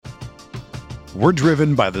We're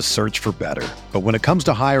driven by the search for better. But when it comes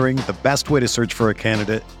to hiring, the best way to search for a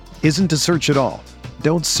candidate isn't to search at all.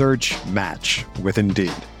 Don't search, match with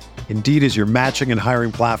Indeed. Indeed is your matching and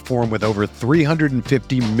hiring platform with over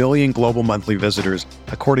 350 million global monthly visitors,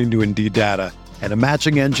 according to Indeed data, and a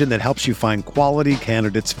matching engine that helps you find quality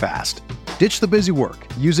candidates fast. Ditch the busy work.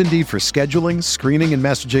 Use Indeed for scheduling, screening, and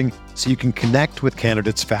messaging so you can connect with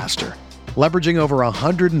candidates faster. Leveraging over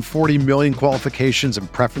 140 million qualifications and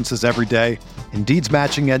preferences every day, Indeed's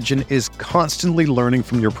matching engine is constantly learning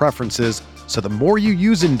from your preferences, so the more you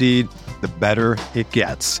use Indeed, the better it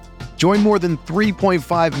gets. Join more than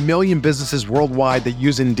 3.5 million businesses worldwide that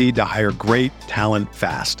use Indeed to hire great talent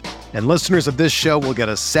fast. And listeners of this show will get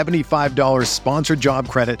a $75 sponsored job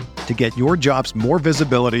credit to get your jobs more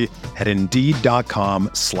visibility at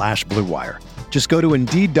Indeed.com/Blue Wire. Just go to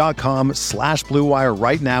Indeed.com/Blue Wire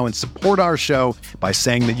right now and support our show by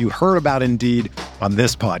saying that you heard about Indeed on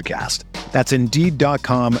this podcast. That's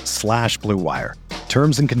Indeed.com/Blue Wire.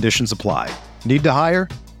 Terms and conditions apply. Need to hire?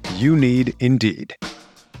 You need Indeed.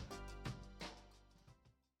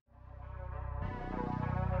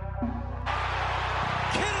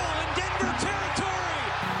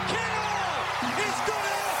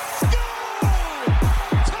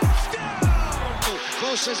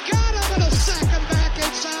 Has got him and a sack him back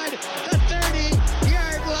inside the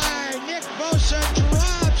 30-yard line. Nick Bosa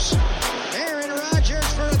drops Aaron Rodgers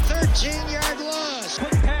for a 13-yard loss.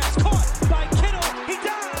 Quick pass caught by Kittle. He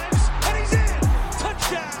dives and he's in.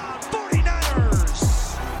 Touchdown, 49ers.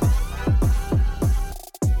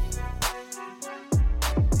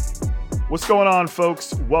 What's going on,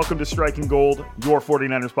 folks? Welcome to Striking Gold, your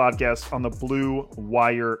 49ers podcast on the Blue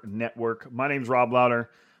Wire Network. My name's Rob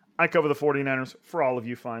Louder. I cover the 49ers for all of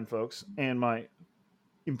you fine folks and my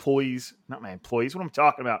employees. Not my employees. What am I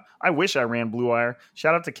talking about? I wish I ran Blue Wire.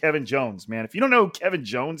 Shout out to Kevin Jones, man. If you don't know who Kevin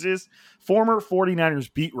Jones is, former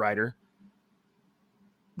 49ers beat writer.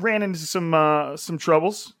 Ran into some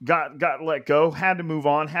troubles. Got let go. Had to move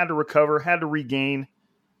on. Had to recover. Had to regain.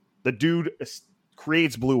 The dude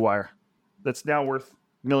creates Blue Wire. That's now worth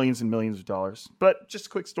millions and millions of dollars. But just a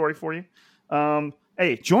quick story for you.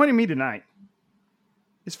 Hey, joining me tonight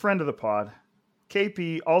is friend of the pod,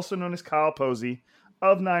 KP, also known as Kyle Posey,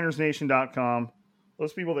 of NinersNation.com.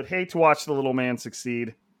 Those people that hate to watch the little man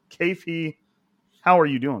succeed. KP, how are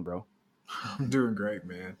you doing, bro? I'm doing great,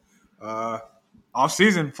 man. Off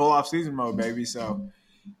season, full off season mode, baby. So,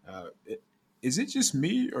 is it just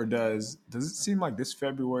me, or does it seem like this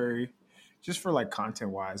February, just for like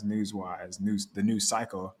content wise, the news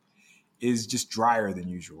cycle is just drier than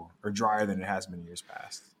usual, or drier than it has been in years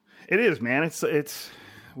past? It is, man. It's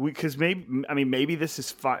because maybe this is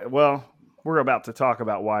fine. Well, we're about to talk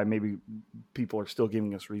about why maybe people are still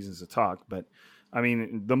giving us reasons to talk. But I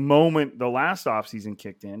mean, the moment the last offseason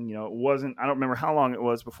kicked in, it wasn't, I don't remember how long it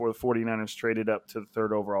was before the 49ers traded up to the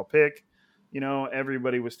third overall pick.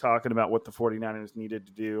 Everybody was talking about what the 49ers needed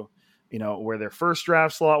to do, where their first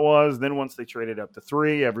draft slot was. Then once they traded up to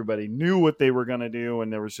 3, everybody knew what they were going to do.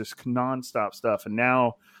 And there was just nonstop stuff. And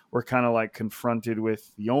now we're kind of like confronted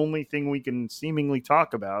with the only thing we can seemingly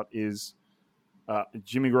talk about is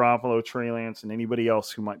Jimmy Garoppolo, Trey Lance, and anybody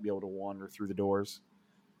else who might be able to wander through the doors.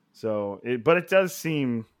 So, but it does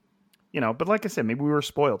seem, but like I said, maybe we were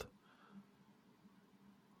spoiled.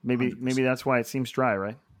 Maybe that's why it seems dry,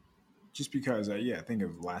 right? Just because, I think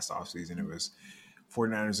of last offseason, it was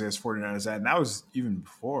 49ers this, 49ers that, and that was even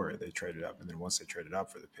before they traded up. And then once they traded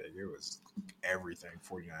up for the pick, it was everything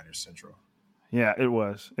 49ers Central. Yeah, it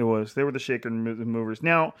was. They were the shaker and movers.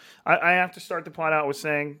 Now, I have to start the pod out with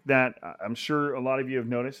saying that I'm sure a lot of you have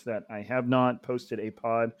noticed that I have not posted a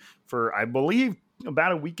pod for, I believe,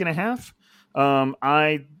 about a week and a half.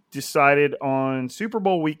 I decided on Super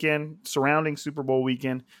Bowl weekend, surrounding Super Bowl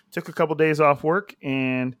weekend, took a couple days off work,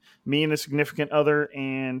 and me and a significant other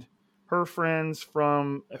and her friends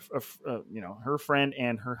from, her friend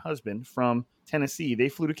and her husband from Tennessee. They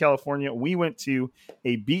flew to California. We went to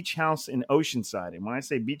a beach house in Oceanside. And when I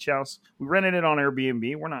say beach house, we rented it on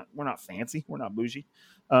Airbnb. We're not fancy. We're not bougie.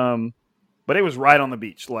 But it was right on the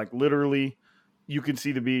beach. Like literally you could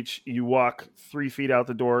see the beach. You walk 3 feet out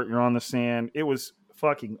the door. You're on the sand. It was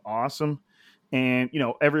fucking awesome. And,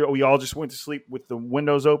 we all just went to sleep with the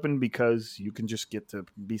windows open because you can just get to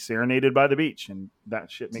be serenaded by the beach. And that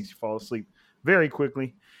shit makes you fall asleep very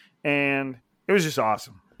quickly. And it was just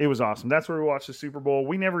awesome. It was awesome. That's where we watched the Super Bowl.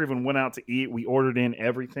 We never even went out to eat. We ordered in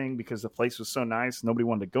everything because the place was so nice. Nobody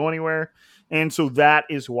wanted to go anywhere. And so that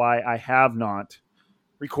is why I have not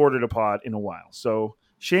recorded a pod in a while. So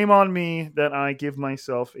shame on me that I give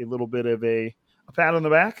myself a little bit of a pat on the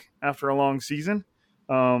back after a long season.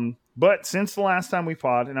 But since the last time we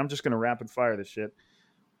pod, and I'm just going to rapid fire this shit,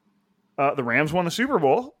 the Rams won the Super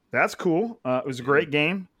Bowl. That's cool. It was a great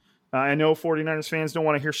game. I know 49ers fans don't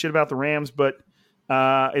want to hear shit about the Rams, but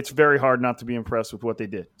it's very hard not to be impressed with what they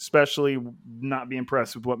did, especially not be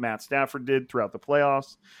impressed with what Matt Stafford did throughout the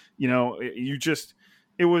playoffs.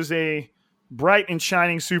 It was a bright and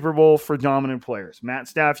shining Super Bowl for dominant players. Matt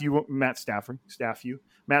Stafford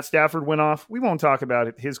went off. We won't talk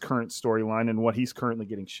about his current storyline and what he's currently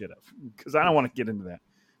getting shit of because I don't want to get into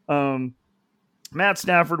that. Matt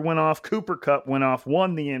Stafford went off. Cooper Kupp went off,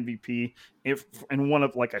 won the MVP and one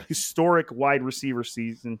of like a historic wide receiver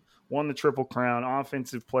season, won the Triple Crown,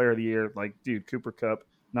 Offensive Player of the Year. Like, dude, Cooper Kupp,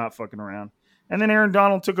 not fucking around. And then Aaron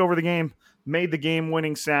Donald took over the game, made the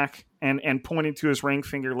game-winning sack, and pointed to his ring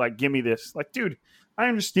finger like, give me this. Like, dude, I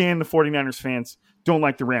understand the 49ers fans don't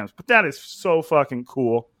like the Rams, but that is so fucking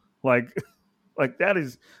cool. Like that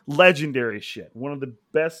is legendary shit. One of the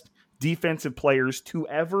best defensive players to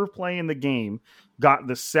ever play in the game got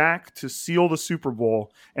the sack to seal the Super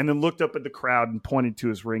Bowl and then looked up at the crowd and pointed to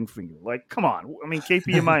his ring finger. Like, come on. I mean,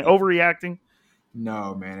 KP, am I overreacting?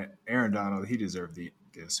 No, man. Aaron Donald, he deserved the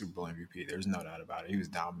Super Bowl MVP. There's no doubt about it. He was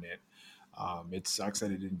dominant. It sucks that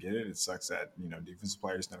he didn't get it. It sucks that, defensive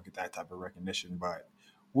players don't get that type of recognition, but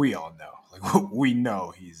we all know. Like, we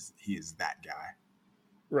know he is that guy.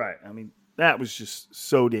 Right. I mean, that was just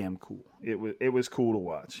so damn cool. It was cool to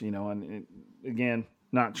watch, and again,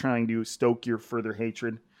 not trying to stoke your further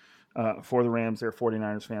hatred for the Rams, they're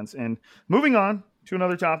 49ers fans. And moving on to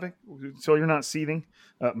another topic, so you're not seething.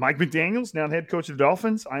 Mike McDaniels, now the head coach of the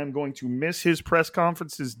Dolphins. I am going to miss his press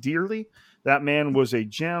conferences dearly. That man was a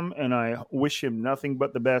gem, and I wish him nothing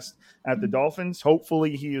but the best at the Dolphins.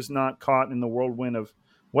 Hopefully he is not caught in the whirlwind of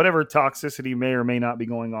whatever toxicity may or may not be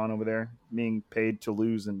going on over there, being paid to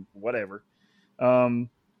lose and whatever.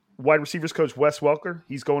 Wide receivers coach Wes Welker,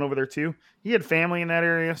 he's going over there too. He had family in that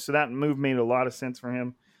area, so that move made a lot of sense for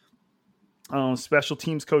him. Special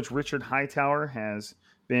teams coach Richard Hightower has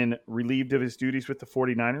been relieved of his duties with the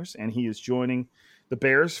 49ers, and he is joining the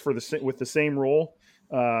Bears with the same role.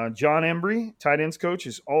 John Embry, tight ends coach,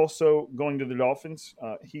 is also going to the Dolphins.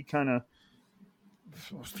 He kind of,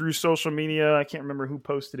 through social media, I can't remember who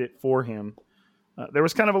posted it for him. There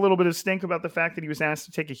was kind of a little bit of stink about the fact that he was asked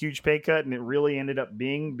to take a huge pay cut, and it really ended up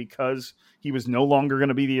being because he was no longer going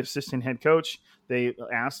to be the assistant head coach. They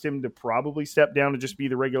asked him to probably step down to just be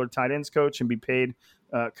the regular tight ends coach and be paid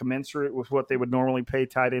commensurate with what they would normally pay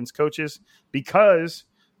tight ends coaches because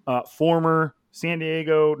former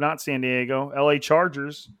LA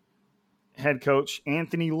Chargers head coach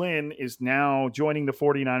Anthony Lynn is now joining the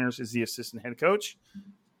 49ers as the assistant head coach.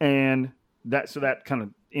 And that kind of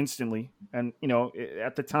instantly, and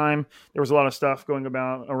at the time there was a lot of stuff going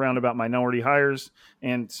around about minority hires,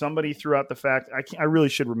 and somebody threw out the fact, I really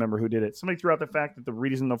should remember who did it. Somebody threw out the fact that the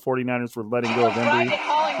reason the 49ers were letting go of Embry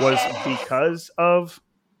was because of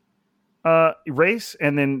race,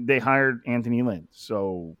 and then they hired Anthony Lynn.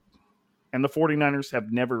 So, and the 49ers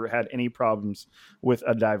have never had any problems with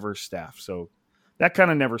a diverse staff. So that kind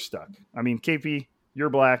of never stuck. I mean, KP, you're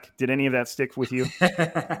black. Did any of that stick with you?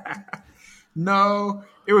 No,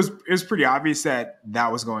 it was pretty obvious that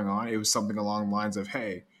was going on. It was something along the lines of,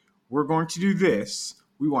 hey, we're going to do this.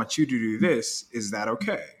 We want you to do this. Is that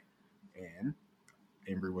okay? And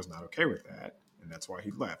Embry was not okay with that, and that's why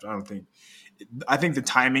he left. I think the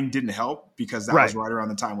timing didn't help because that was right around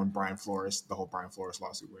the time when the whole Brian Flores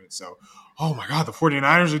lawsuit went. So, oh my God, the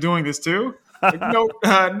 49ers are doing this too? Like, no,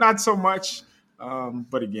 not so much.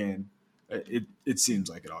 But again, it seems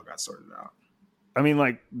like it all got sorted out. I mean,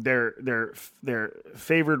 like their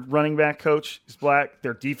favored running back coach is black.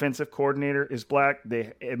 Their defensive coordinator is black.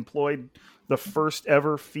 They employed the first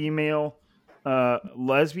ever female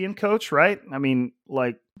lesbian coach, right? I mean,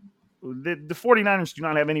 like the 49ers do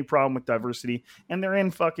not have any problem with diversity, and they're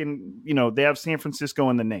in fucking, they have San Francisco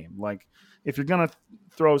in the name. Like, if you're going to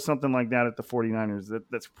throw something like that at the 49ers,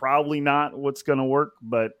 that's probably not what's going to work,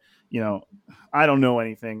 but I don't know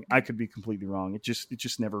anything. I could be completely wrong. It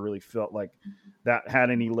just never really felt like that had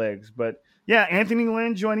any legs. But yeah, Anthony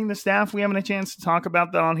Lynn joining the staff. We haven't a chance to talk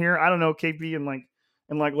about that on here. I don't know, KP, in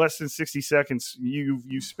less than 60 seconds,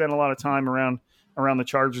 you spent a lot of time around the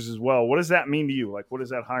Chargers as well. What does that mean to you? Like, what does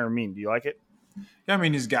that hire mean? Do you like it? Yeah, I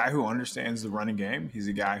mean, he's a guy who understands the running game. He's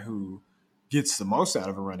a guy who gets the most out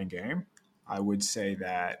of a running game. I would say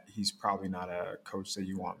that he's probably not a coach that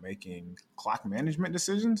you want making clock management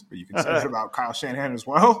decisions, but you can say that about Kyle Shanahan as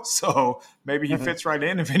well. So maybe he fits right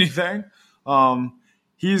in, if anything.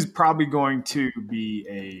 He's probably going to be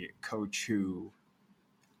a coach who,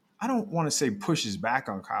 I don't want to say pushes back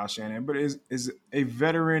on Kyle Shanahan, but is a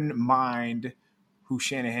veteran mind who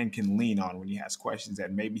Shanahan can lean on when he has questions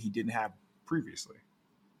that maybe he didn't have previously.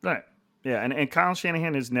 Right. Yeah. And Kyle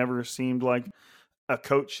Shanahan has never seemed like a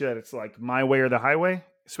coach that it's like my way or the highway,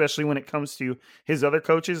 especially when it comes to his other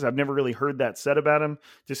coaches. I've never really heard that said about him,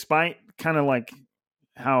 despite kind of like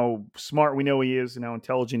how smart we know he is and how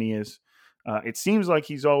intelligent he is. It seems like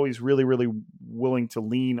he's always really, really willing to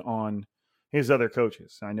lean on his other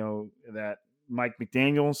coaches. I know that Mike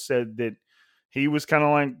McDaniel said that he was kind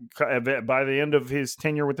of like, by the end of his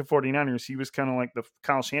tenure with the 49ers, he was kind of like the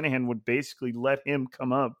Kyle Shanahan would basically let him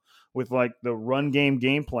come up with like the run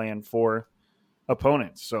game plan for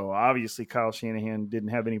opponents. So obviously Kyle Shanahan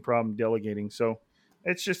didn't have any problem delegating. So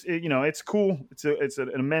it's just, it's cool. It's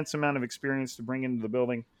an immense amount of experience to bring into the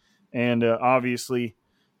building. And obviously,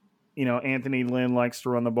 Anthony Lynn likes to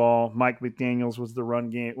run the ball. Mike McDaniels was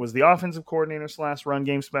the offensive coordinator / run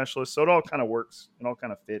game specialist. So it all kind of works. It all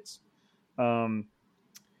kind of fits.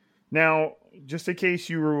 Now, just in case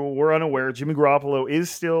you were unaware, Jimmy Garoppolo is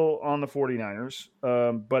still on the 49ers,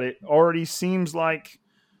 but it already seems like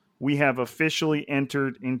we have officially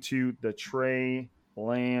entered into the Trey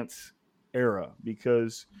Lance era,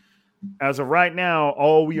 because as of right now,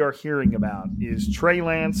 all we are hearing about is Trey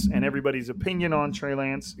Lance and everybody's opinion on Trey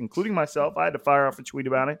Lance, including myself. I had to fire off a tweet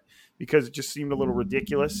about it because it just seemed a little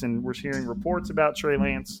ridiculous, and we're hearing reports about Trey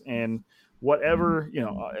Lance and whatever,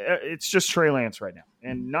 it's just Trey Lance right now,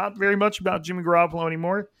 and not very much about Jimmy Garoppolo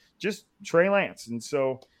anymore, just Trey Lance. And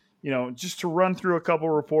so, just to run through a couple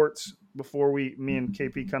reports before me and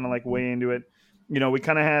KP kind of like weigh into it. We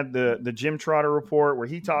kind of had the Jim Trotter report where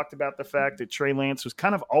he talked about the fact that Trey Lance was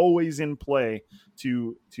kind of always in play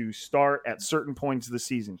to start at certain points of the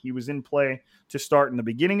season. He was in play to start in the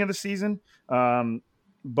beginning of the season,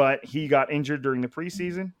 but he got injured during the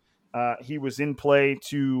preseason. He was in play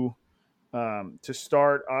to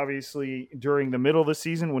start, obviously, during the middle of the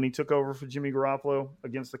season when he took over for Jimmy Garoppolo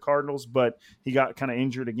against the Cardinals, but he got kind of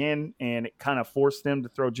injured again, and it kind of forced them to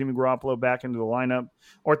throw Jimmy Garoppolo back into the lineup,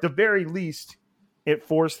 or at the very least, it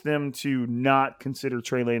forced them to not consider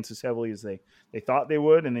Trey Lance as heavily as they thought they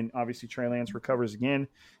would. And then obviously Trey Lance recovers again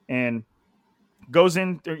and goes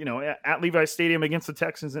in, at Levi Stadium against the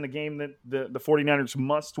Texans in a game that the 49ers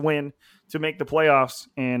must win to make the playoffs,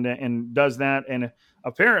 and does that. And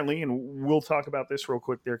apparently, and we'll talk about this real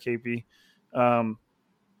quick there, KP,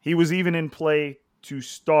 he was even in play to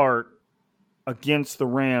start against the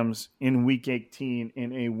Rams in Week 18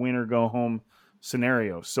 in a win-or-go-home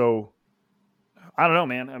scenario. So, I don't know,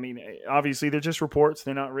 man. I mean, obviously they're just reports.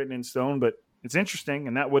 They're not written in stone, but it's interesting,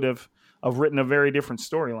 and that would have written a very different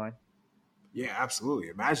storyline. Yeah, absolutely.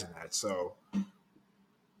 Imagine that. So,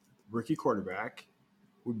 rookie quarterback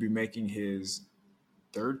would be making his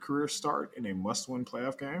third career start in a must-win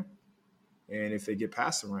playoff game. And if they get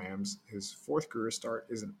past the Rams, his fourth career start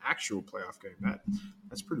is an actual playoff game.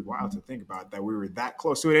 That's pretty wild to think about, that we were that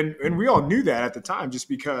close to it. And we all knew that at the time, just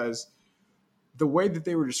because the way that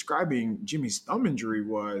they were describing Jimmy's thumb injury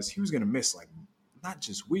was he was going to miss like not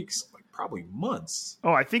just weeks, like probably months.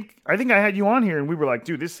 Oh, I think I had you on here and we were like,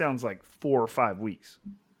 dude, this sounds like 4 or 5 weeks.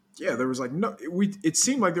 Yeah, there was like it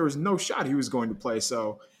seemed like there was no shot he was going to play.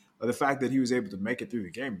 So the fact that he was able to make it through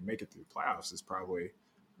the game and make it through the playoffs is probably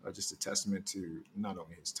just a testament to not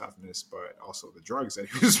only his toughness, but also the drugs that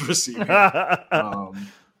he was receiving.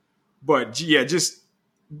 But yeah, just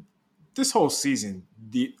this whole season,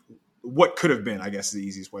 what could have been, I guess, is the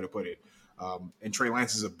easiest way to put it. And Trey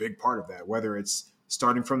Lance is a big part of that, whether it's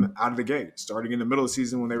starting from out of the gate, starting in the middle of the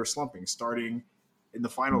season when they were slumping, starting in the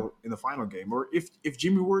final game, or if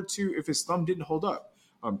Jimmy were to, if his thumb didn't hold up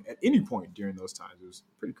at any point during those times. It was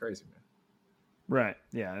pretty crazy, man. Right.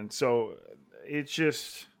 Yeah. And so it's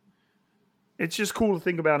just cool to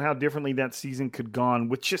think about how differently that season could have gone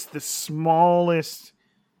with just the smallest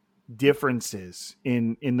differences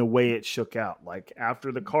in the way it shook out. Like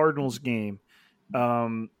after the Cardinals game,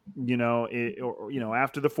 after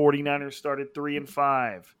the 49ers started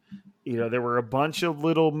 3-5, there were a bunch of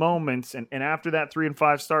little moments, and after that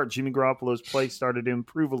 3-5 start, Jimmy Garoppolo's play started to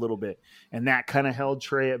improve a little bit, and that kind of held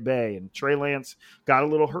Trey at bay. And Trey Lance got a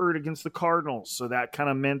little hurt against the Cardinals, so that kind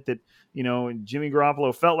of meant that Jimmy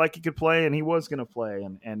Garoppolo felt like he could play, and he was going to play,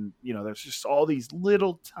 and there's just all these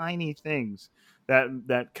little tiny things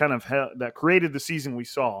that kind of that created the season we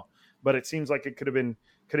saw. But it seems like it could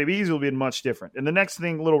have easily been much different. And the next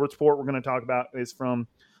little report we're going to talk about is from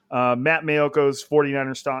Matt Mayoko's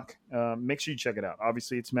 49er stock. Make sure you check it out.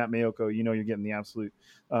 Obviously, it's Matt Mayoko. You're getting the absolute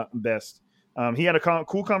best. He had a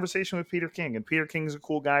cool conversation with Peter King, and Peter King's a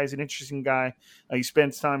cool guy. He's an interesting guy. He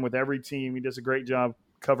spends time with every team. He does a great job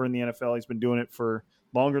covering the NFL. He's been doing it for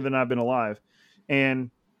longer than I've been alive. And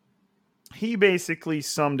he basically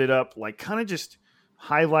summed it up like kind of just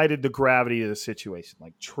highlighted the gravity of the situation.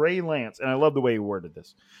 Like Trey Lance, and I love the way he worded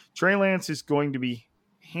this. Trey Lance is going to be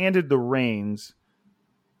handed the reins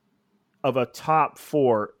of a top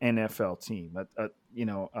 4 NFL team,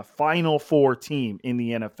 a Final Four team in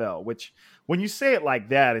the NFL. Which, when you say it like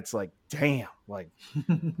that, it's like, damn, like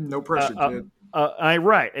no pressure, kid.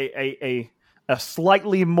 A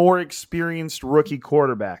slightly more experienced rookie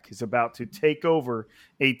quarterback is about to take over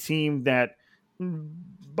a team that,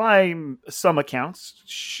 by some accounts,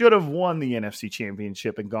 should have won the NFC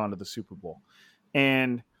Championship and gone to the Super Bowl.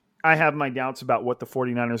 And I have my doubts about what the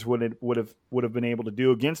 49ers would have been able to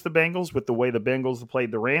do against the Bengals with the way the Bengals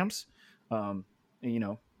played the Rams. The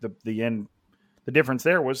difference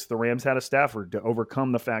there was the Rams had a Stafford to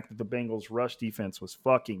overcome the fact that the Bengals' rush defense was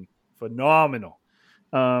fucking phenomenal.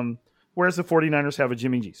 Whereas the 49ers have a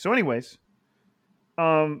Jimmy G. So anyways,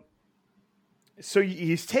 so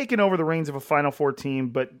he's taken over the reins of a Final Four team,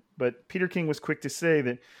 but Peter King was quick to say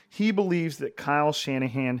that he believes that Kyle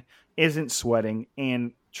Shanahan isn't sweating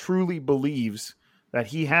and truly believes that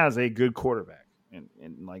he has a good quarterback. And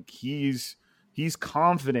like he's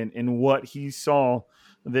confident in what he saw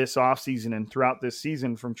this offseason and throughout this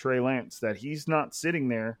season from Trey Lance, that he's not sitting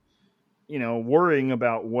there, worrying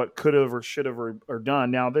about what could have or should have or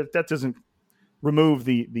done. Now that doesn't remove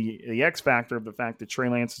the X factor of the fact that Trey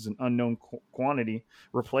Lance is an unknown quantity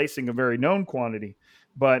replacing a very known quantity.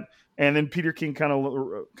 And then Peter King kind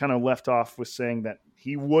of left off with saying that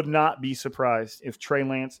he would not be surprised if Trey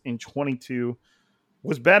Lance in 22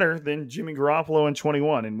 was better than Jimmy Garoppolo in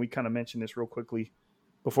 21. And we kind of mentioned this real quickly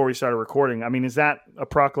before we started recording. I mean, is that a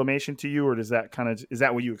proclamation to you, or is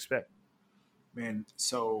that what you expect? Man,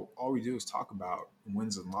 so all we do is talk about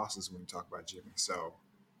wins and losses when we talk about Jimmy. So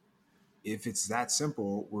if it's that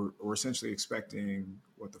simple, we're essentially expecting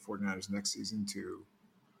the 49ers next season to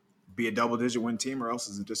be a double-digit win team, or else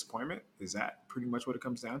is a disappointment. Is that pretty much what it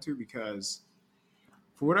comes down to? Because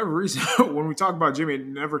for whatever reason, when we talk about Jimmy, it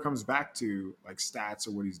never comes back to like stats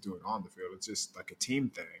or what he's doing on the field. It's just like a team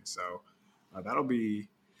thing. So that'll be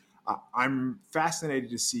I'm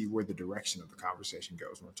fascinated to see where the direction of the conversation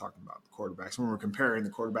goes when we're talking about the quarterbacks, when we're comparing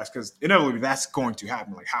the quarterbacks, because inevitably that's going to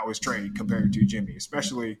happen. Like, how is Trey compared to Jimmy,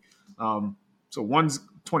 especially so one's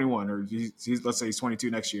 21, or let's say he's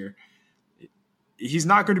 22 next year. He's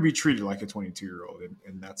not going to be treated like a 22-year-old,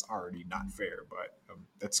 and that's already not fair, but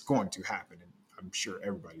that's going to happen, and I'm sure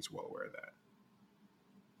everybody's well aware of that.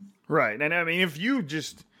 Right, and I mean, if you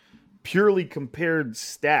just purely compared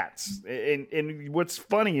stats, and what's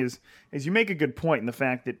funny is you make a good point in the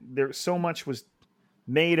fact that there so much was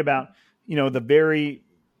made about, the very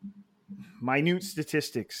minute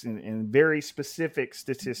statistics and very specific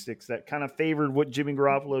statistics that kind of favored what Jimmy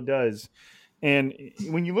Garoppolo does. And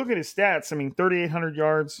when you look at his stats, I mean, 3,800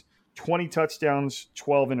 yards, 20 touchdowns,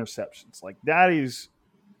 12 interceptions. Like, that is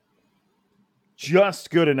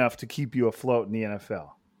just good enough to keep you afloat in the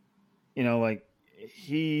NFL.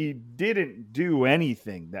 He didn't do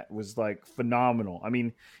anything that was like phenomenal. I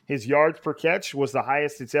mean, his yards per catch was the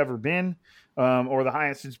highest it's ever been, or the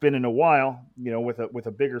highest it's been in a while, with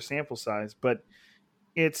a bigger sample size. But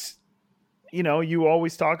it's, you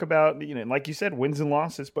always talk about, like you said, wins and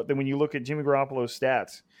losses. But then when you look at Jimmy Garoppolo's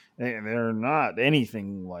stats, they're not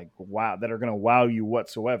anything like wow that are going to wow you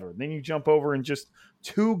whatsoever. Then you jump over in just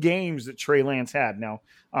 2 games that Trey Lance had. Now,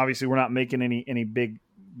 obviously, we're not making any big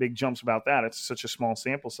jumps about that. It's such a small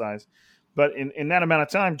sample size. But in that amount of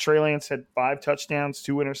time, Trey Lance had 5 touchdowns,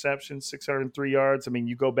 2 interceptions, 603 yards. I mean,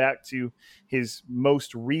 you go back to his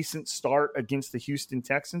most recent start against the Houston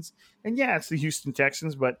Texans. And yeah, it's the Houston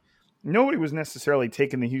Texans, but nobody was necessarily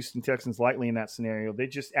taking the Houston Texans lightly in that scenario. They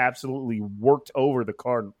just absolutely worked over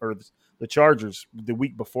the Chargers the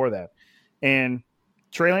week before that. And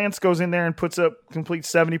Trey Lance goes in there and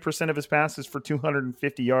completes 70% of his passes for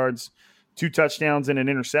 250 yards, 2 touchdowns and an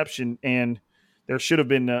interception, and there should have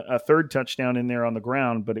been a 3rd touchdown in there on the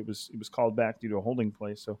ground, but it was called back due to a holding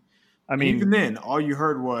play. So, I mean, even then, all you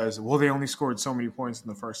heard was, "Well, they only scored so many points in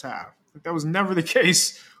the first half." Like, that was never the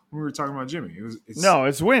case when we were talking about Jimmy.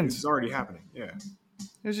 It's wins. It's already happening. Yeah,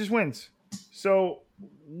 it's just wins. So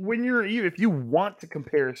when if you want to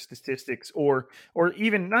compare statistics or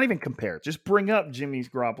even not even compare, just bring up Jimmy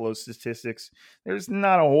Garoppolo's statistics, there's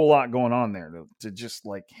not a whole lot going on there to just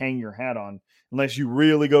like hang your hat on, unless you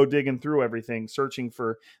really go digging through everything, searching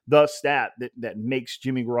for the stat that makes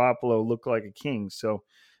Jimmy Garoppolo look like a king. So,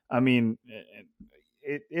 I mean,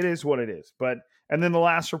 it is what it is. And then the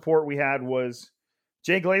last report we had was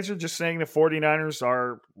Jay Glazer just saying the 49ers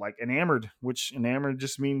are like enamored, which enamored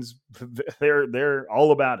just means they're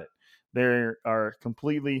all about it. They are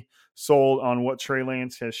completely sold on what Trey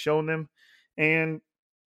Lance has shown them. And,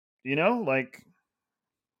 like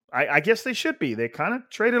I guess they should be. They kind of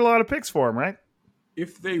traded a lot of picks for him, right?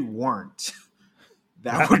 If they weren't,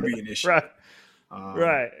 that would be an issue. Right.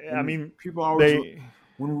 Right. I mean, people always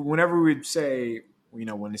whenever we'd say,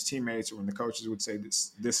 when his teammates or when the coaches would say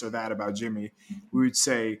this or that about Jimmy, we would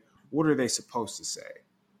say, what are they supposed to say?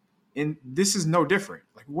 And this is no different.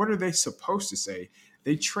 Like, what are they supposed to say?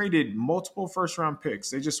 They traded multiple first-round picks.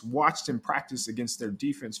 They just watched him practice against their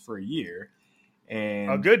defense for a year. And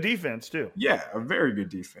a good defense, too. Yeah, a very good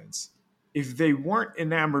defense. If they weren't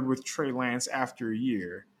enamored with Trey Lance after a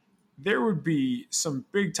year, there would be some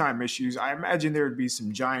big-time issues. I imagine there would be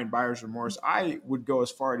some giant buyer's remorse. I would go as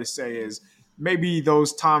far to say as maybe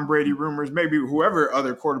those Tom Brady rumors, maybe whoever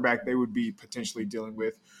other quarterback they would be potentially dealing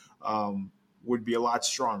with, would be a lot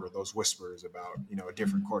stronger, those whispers about, a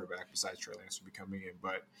different quarterback besides Trey Lance would be coming in.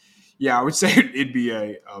 But, yeah, I would say it'd be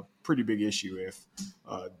a pretty big issue if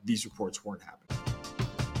these reports weren't happening.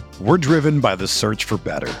 We're driven by the search for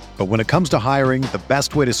better. But when it comes to hiring, the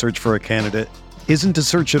best way to search for a candidate isn't to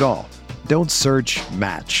search at all. Don't search,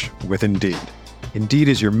 match with Indeed. Indeed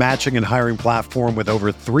is your matching and hiring platform with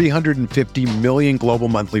over 350 million global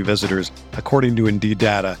monthly visitors, according to Indeed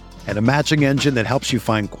data, and a matching engine that helps you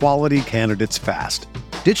find quality candidates fast.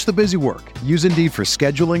 Ditch the busy work. Use Indeed for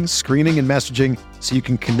scheduling, screening, and messaging so you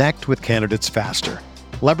can connect with candidates faster.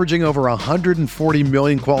 Leveraging over 140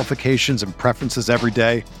 million qualifications and preferences every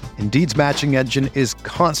day, Indeed's matching engine is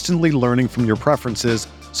constantly learning from your preferences,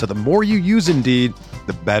 so the more you use Indeed,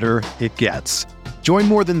 the better it gets. Join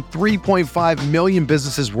more than 3.5 million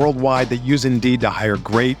businesses worldwide that use Indeed to hire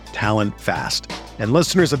great talent fast. And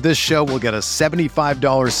listeners of this show will get a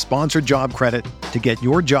 $75 sponsored job credit to get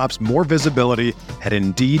your jobs more visibility at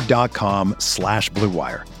Indeed.com/Blue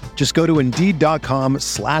Wire. Just go to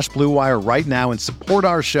Indeed.com/Blue Wire right now and support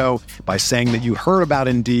our show by saying that you heard about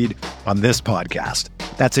Indeed on this podcast.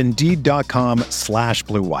 That's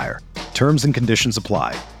Indeed.com/Blue Wire. Terms and conditions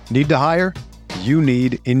apply. Need to hire? You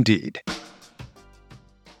need Indeed.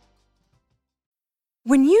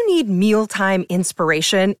 When you need mealtime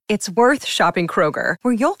inspiration, it's worth shopping Kroger,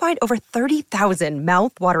 where you'll find over 30,000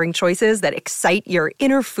 mouth-watering choices that excite your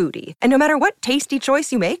inner foodie. And no matter what tasty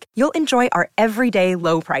choice you make, you'll enjoy our everyday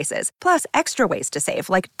low prices, plus extra ways to save,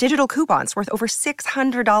 like digital coupons worth over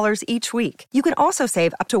 $600 each week. You can also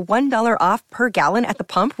save up to $1 off per gallon at the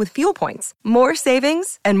pump with fuel points. More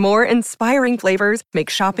savings and more inspiring flavors make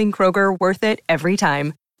shopping Kroger worth it every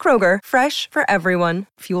time. Kroger, fresh for everyone.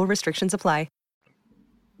 Fuel restrictions apply.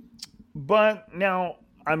 But now,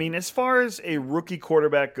 I mean, as far as a rookie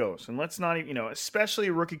quarterback goes, and let's not even, especially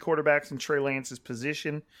rookie quarterbacks in Trey Lance's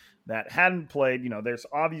position that hadn't played, there's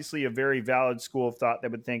obviously a very valid school of thought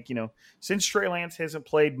that would think, since Trey Lance hasn't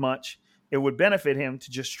played much, it would benefit him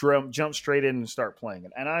to just jump straight in and start playing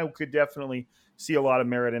it. And I could definitely see a lot of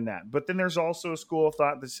merit in that. But then there's also a school of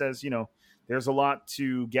thought that says, there's a lot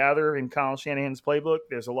to gather in Kyle Shanahan's playbook.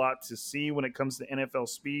 There's a lot to see when it comes to NFL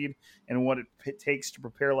speed and what it takes to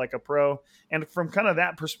prepare like a pro. And from kind of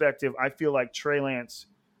that perspective, I feel like Trey Lance,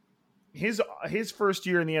 his first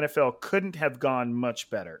year in the NFL couldn't have gone much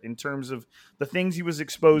better in terms of the things he was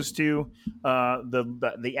exposed to,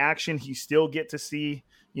 the action he still get to see,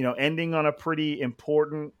 ending on a pretty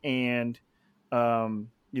important and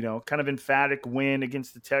kind of emphatic win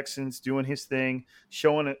against the Texans, doing his thing,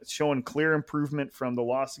 showing clear improvement from the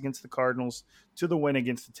loss against the Cardinals to the win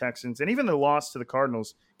against the Texans. And even the loss to the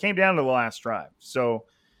Cardinals came down to the last drive. So,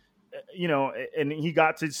 and he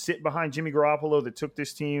got to sit behind Jimmy Garoppolo that took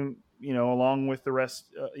this team, along with the rest,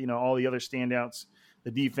 all the other standouts,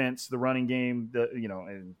 the defense, the running game,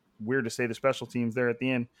 and weird to say the special teams there at the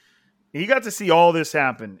end. He got to see all this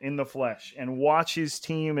happen in the flesh and watch his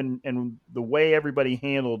team and the way everybody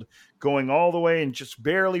handled going all the way and just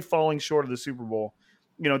barely falling short of the Super Bowl.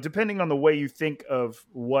 Depending on the way you think of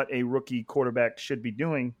what a rookie quarterback should be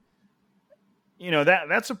doing,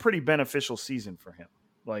 that's a pretty beneficial season for him.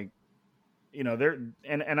 Like,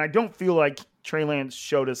 and I don't feel like Trey Lance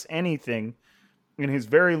showed us anything in his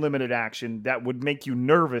very limited action that would make you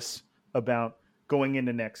nervous about going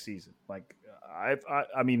into next season. Like,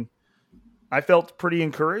 I mean, I felt pretty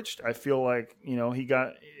encouraged. I feel like, he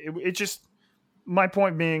got it just, my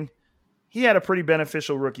point being, he had a pretty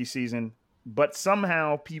beneficial rookie season, but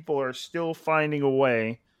somehow people are still finding a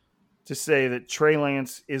way to say that Trey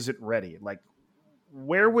Lance isn't ready. Like,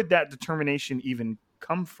 where would that determination even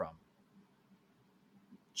come from?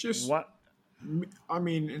 Just what? I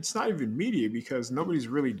mean, it's not even media because nobody's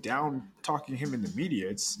really down talking him in the media.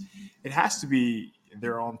 It has to be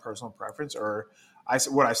their own personal preference, or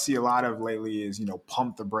what I see a lot of lately is,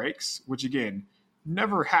 pump the brakes, which again,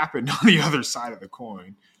 never happened on the other side of the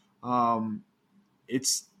coin.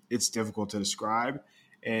 It's difficult to describe.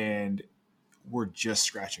 and we're just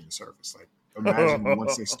scratching the surface. Like, imagine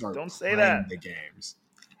once they start Don't say playing that. the games.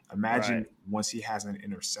 Imagine Right. once he has an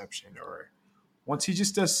interception, or once he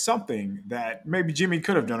just does something that maybe Jimmy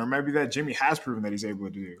could have done, or maybe that Jimmy has proven that he's able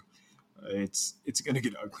to do. It's going to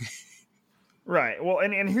get ugly. Right. Well,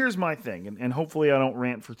 and here's my thing, and hopefully I don't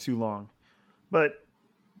rant for too long, but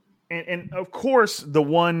and of course the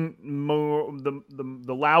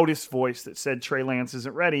the loudest voice that said Trey Lance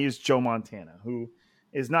isn't ready is Joe Montana, who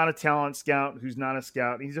is not a talent scout, who's not a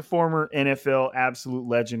scout. He's a former NFL absolute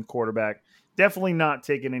legend quarterback. Definitely not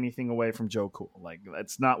taking anything away from Joe Cool. Like,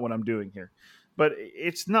 that's not what I'm doing here. But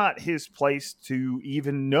it's not his place to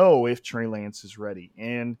even know if Trey Lance is ready.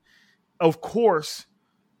 And of course,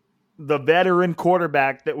 the veteran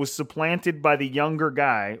quarterback that was supplanted by the younger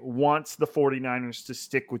guy wants the 49ers to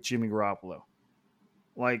stick with Jimmy Garoppolo.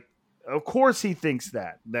 Like, of course he thinks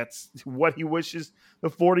that. That's what he wishes the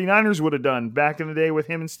 49ers would have done back in the day with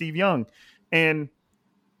him and Steve Young. And,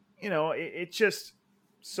 it just,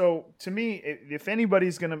 so to me, if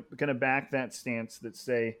anybody's going to back that stance that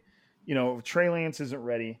say, Trey Lance isn't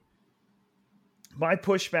ready, my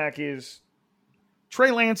pushback is Trey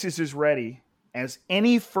Lance is as ready as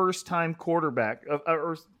any first-time quarterback.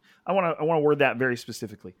 Or I want to word that very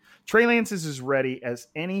specifically. Trey Lance is as ready as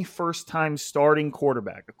any first-time starting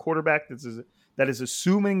quarterback, a quarterback that is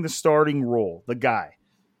assuming the starting role, the guy.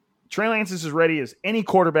 Trey Lance is as ready as any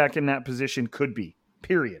quarterback in that position could be,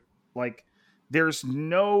 period. Like, there's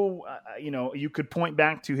no, you could point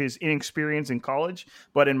back to his inexperience in college,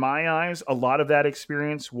 but in my eyes, a lot of that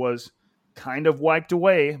experience was kind of wiped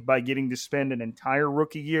away by getting to spend an entire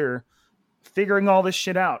rookie year figuring all this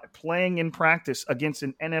shit out, playing in practice against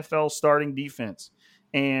an NFL starting defense,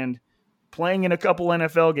 and playing in a couple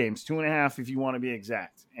NFL games, 2.5 if you want to be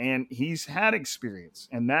exact. And he's had experience,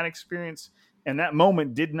 and that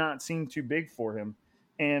moment did not seem too big for him.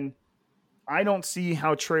 And I don't see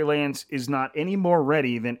how Trey Lance is not any more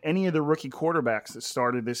ready than any of the rookie quarterbacks that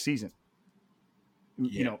started this season.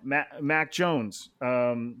 Yeah. Mac Jones,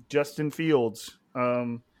 Justin Fields,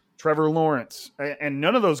 Trevor Lawrence, and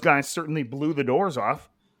none of those guys certainly blew the doors off.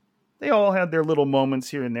 They all had their little moments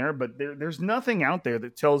here and there, but there's nothing out there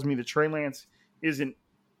that tells me that Trey Lance isn't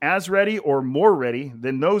as ready or more ready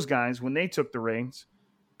than those guys when they took the reins.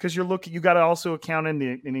 Because you got to also account in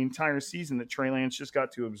the entire season that Trey Lance just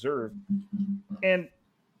got to observe, and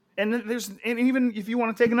even if you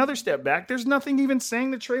want to take another step back, there's nothing even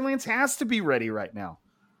saying that Trey Lance has to be ready right now.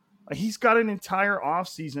 He's got an entire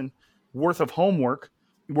offseason worth of homework,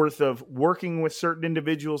 worth of working with certain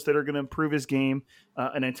individuals that are going to improve his game,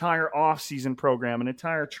 an entire offseason program, an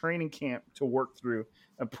entire training camp to work through,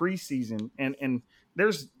 a preseason. And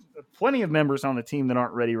there's plenty of members on the team that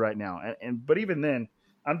aren't ready right now. But even then,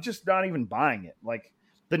 I'm just not even buying it. Like,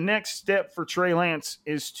 the next step for Trey Lance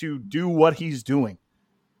is to do what he's doing.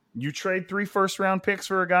 You trade 3 first-round picks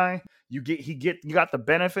for a guy. You got the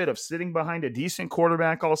benefit of sitting behind a decent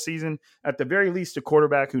quarterback all season, at the very least a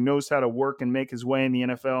quarterback who knows how to work and make his way in the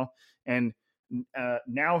NFL. And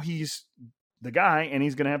now he's the guy, and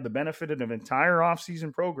he's going to have the benefit of an entire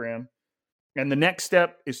offseason program. And the next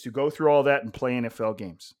step is to go through all that and play NFL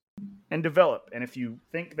games and develop. And if you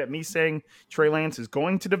think that me saying Trey Lance is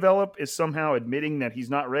going to develop is somehow admitting that he's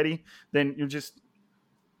not ready, then you're just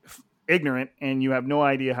ignorant and you have no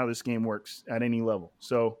idea how this game works at any level.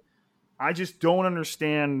 So I just don't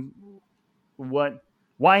understand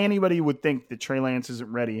why anybody would think that Trey Lance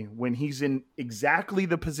isn't ready when he's in exactly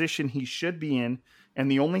the position he should be in,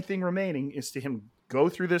 and the only thing remaining is to him go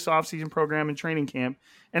through this offseason program and training camp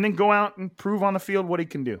and then go out and prove on the field what he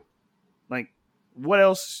can do. Like, what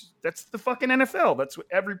else? That's the fucking NFL. That's what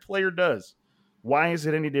every player does. Why is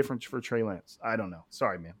it any different for Trey Lance? I don't know.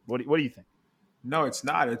 Sorry, man. What do you think? No, it's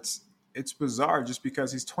not. It's bizarre just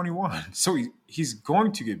because he's 21. So he's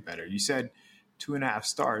going to get better. You said 2.5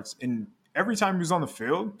 starts. And every time he was on the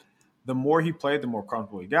field, the more he played, the more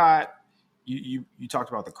comfortable he got. You talked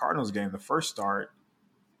about the Cardinals game, the first start.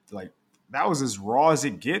 Like, that was as raw as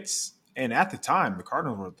it gets. And at the time, the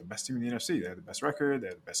Cardinals were the best team in the NFC. They had the best record. They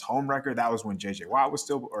had the best home record. That was when J.J. Watt was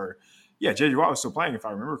still playing, if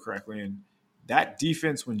I remember correctly. And that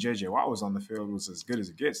defense, when J.J. Watt was on the field, was as good as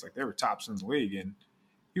it gets. Like, they were tops in the league. And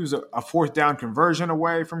he was a fourth down conversion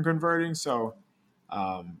away from converting. So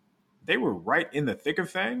they were right in the thick of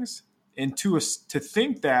things. And to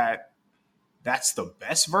think that that's the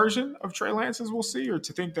best version of Trey Lance as we'll see, or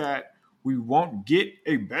to think that we won't get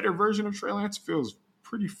a better version of Trey Lance feels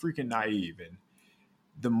pretty freaking naive. And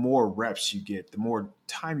the more reps you get, the more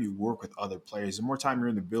time you work with other players, the more time you're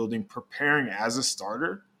in the building preparing as a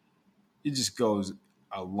starter, it just goes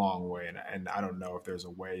a long way, and I don't know if there's a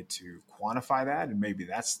way to quantify that, and maybe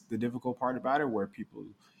that's the difficult part about it, where people,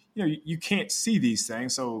 you can't see these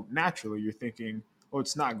things, so naturally you're thinking, oh,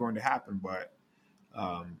 it's not going to happen, but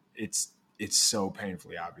it's so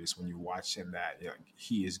painfully obvious when you watch him that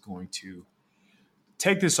he is going to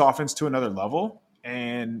take this offense to another level.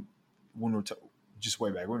 And when we're just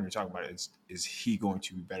way back when we were talking about it, is he going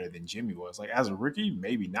to be better than Jimmy was? Like as a rookie,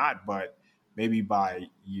 maybe not, but maybe by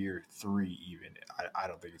year 3, even I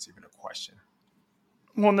don't think it's even a question.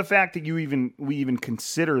 Well, and the fact that we even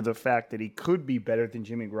consider the fact that he could be better than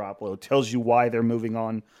Jimmy Garoppolo tells you why they're moving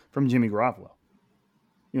on from Jimmy Garoppolo.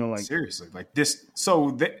 Seriously, like this.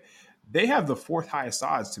 So they have the 4th highest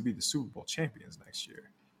odds to be the Super Bowl champions next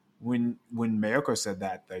year. When Mayoko said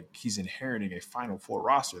that, like he's inheriting a Final Four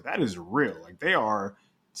roster, that is real. Like they are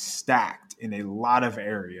stacked in a lot of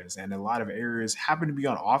areas, and a lot of areas happen to be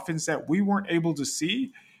on offense that we weren't able to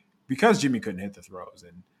see because Jimmy couldn't hit the throws.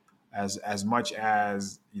 And as much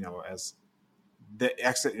as as the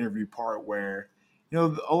exit interview part, where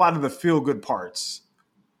a lot of the feel good parts,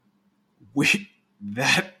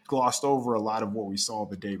 that glossed over a lot of what we saw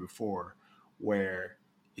the day before, where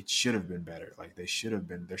it should have been better. Like there should have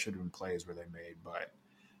been plays where they made, but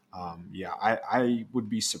I would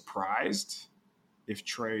be surprised if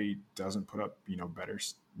Trey doesn't put up better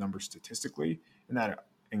numbers statistically, and that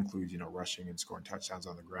includes rushing and scoring touchdowns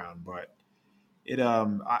on the ground. But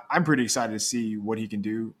I'm pretty excited to see what he can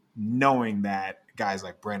do, knowing that guys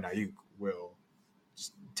like Brandon Ayuk will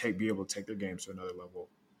be able to take their games to another level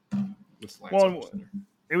with Lance.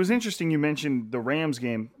 It was interesting you mentioned the Rams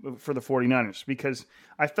game for the 49ers, because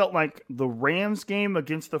I felt like the Rams game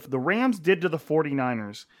against the Rams did to the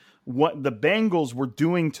 49ers what the Bengals were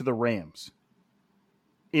doing to the Rams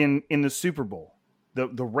in the Super Bowl. The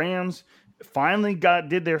Rams finally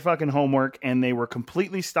did their fucking homework, and they were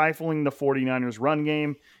completely stifling the 49ers run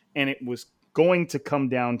game, and it was going to come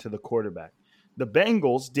down to the quarterback. The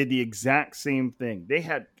Bengals did the exact same thing. They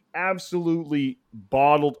had absolutely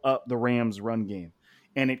bottled up the Rams run game.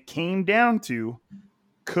 And it came down to,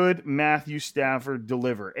 could Matthew Stafford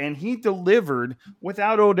deliver? And he delivered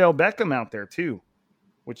without Odell Beckham out there too,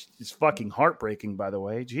 which is fucking heartbreaking, by the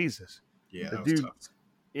way. Jesus. Yeah, the that dude. was tough.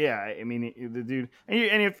 Yeah, I mean, the dude.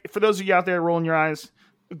 And if for those of you out there rolling your eyes,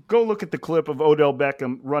 go look at the clip of Odell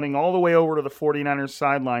Beckham running all the way over to the 49ers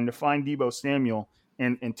sideline to find Deebo Samuel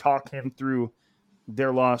and talk him through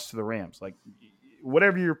their loss to the Rams. Like,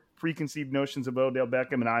 whatever your preconceived notions of Odell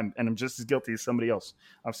Beckham, and I'm just as guilty as somebody else.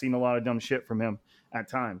 I've seen a lot of dumb shit from him at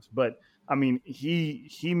times, but I mean,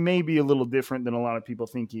 he may be a little different than a lot of people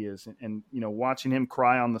think he is. And watching him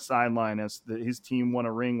cry on the sideline as his team won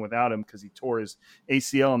a ring without him because he tore his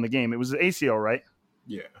ACL in the game. It was an ACL, right?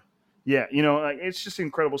 Yeah. Yeah. It's just an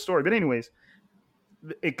incredible story. But anyways,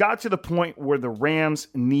 it got to the point where the Rams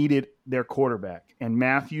needed their quarterback, and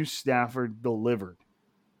Matthew Stafford delivered.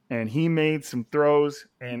 And he made some throws,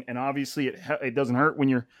 and obviously it doesn't hurt when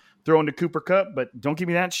you're throwing to Cooper Kupp, but don't give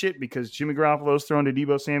me that shit, because Jimmy Garoppolo's throwing to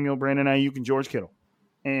Deebo Samuel, Brandon Ayuk, and George Kittle.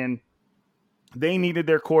 And they needed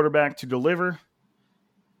their quarterback to deliver,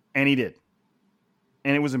 and he did.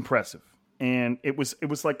 And it was impressive. And it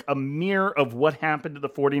was like a mirror of what happened to the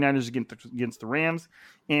 49ers against the Rams,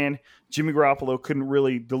 and Jimmy Garoppolo couldn't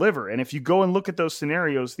really deliver. And if you go and look at those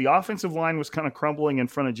scenarios, the offensive line was kind of crumbling in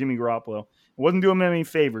front of Jimmy Garoppolo. It wasn't doing him any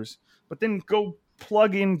favors. But then go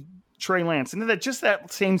plug in Trey Lance into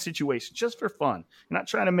that same situation, just for fun. You're not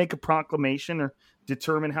trying to make a proclamation or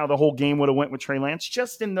determine how the whole game would have went with Trey Lance.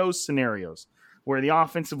 Just in those scenarios where the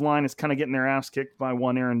offensive line is kind of getting their ass kicked by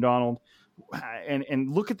one Aaron Donald, and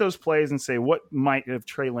look at those plays and say, what might have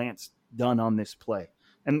Trey Lance done on this play?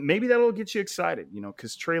 And maybe that'll get you excited,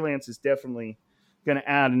 because Trey Lance is definitely going to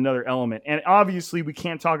add another element. And obviously we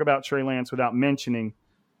can't talk about Trey Lance without mentioning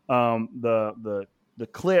the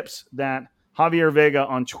clips that Javier Vega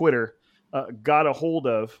on Twitter got a hold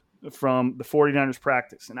of from the 49ers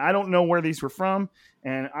practice. And I don't know where these were from,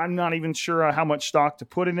 and I'm not even sure how much stock to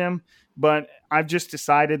put in them, but I've just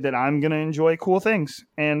decided that I'm going to enjoy cool things.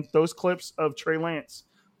 And those clips of Trey Lance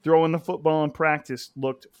throwing the football in practice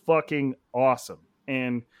looked fucking awesome.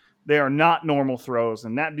 And they are not normal throws.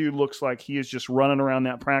 And that dude looks like he is just running around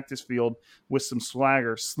that practice field with some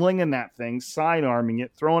swagger, slinging that thing, side-arming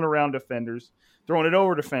it, throwing around defenders, throwing it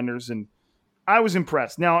over defenders. And I was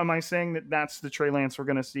impressed. Now, am I saying that that's the Trey Lance we're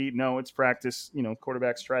going to see? No, it's practice.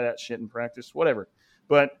 Quarterbacks try that shit in practice, whatever.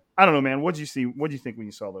 But I don't know, man. What did you see? What did you think when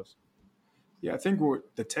you saw those? Yeah, I think what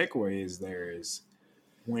the takeaway is there is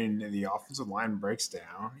when the offensive line breaks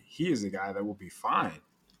down, he is a guy that will be fine.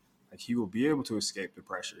 Like, he will be able to escape the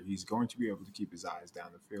pressure. He's going to be able to keep his eyes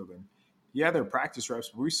down the field. And yeah, they're practice reps,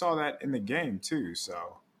 but we saw that in the game too.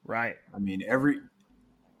 So, Right. I mean,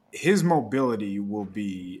 his mobility will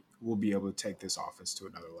be able to take this offense to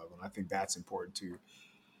another level. And I think that's important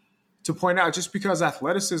to point out, just because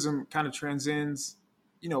athleticism kind of transcends,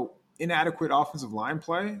 inadequate offensive line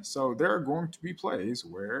play. So there are going to be plays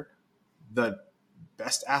where the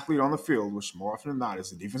best athlete on the field, which more often than not is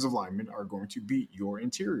the defensive lineman, are going to beat your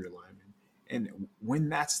interior lineman. And when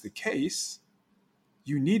that's the case,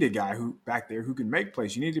 you need a guy back there who can make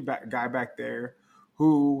plays. You need a guy back there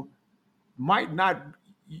who might not.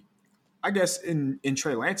 I guess in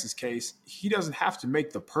Trey Lance's case, he doesn't have to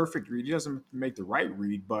make the perfect read. He doesn't make the right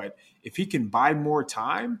read. But if he can buy more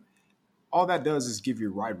time, all that does is give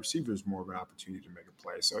your wide receivers more of an opportunity to make a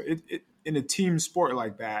play. So it in a team sport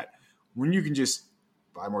like that, when you can just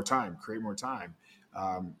buy more time, create more time,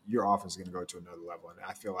 your offense is going to go to another level. And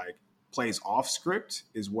I feel like plays off script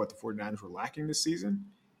is what the 49ers were lacking this season.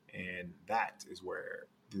 And that is where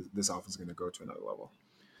this offense is going to go to another level.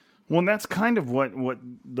 Well, and that's kind of what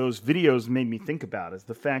those videos made me think about, is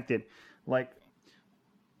the fact that, like,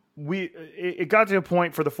 it got to a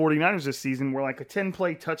point for the 49ers this season where, like, a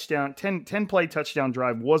 10-play touchdown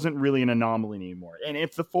drive wasn't really an anomaly anymore. And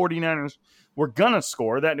if the 49ers were going to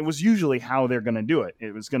score, that it was usually how they're going to do it.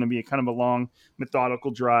 It was going to be kind of a long,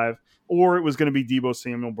 methodical drive, or it was going to be Deebo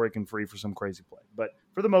Samuel breaking free for some crazy play. But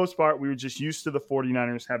for the most part, we were just used to the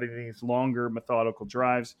 49ers having these longer, methodical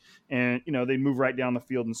drives, and, they'd move right down the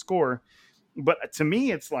field and score. But to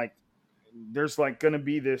me, it's like there's like going to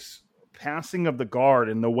be this passing of the guard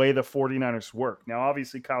in the way the 49ers work. Now,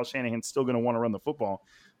 obviously, Kyle Shanahan's still going to want to run the football.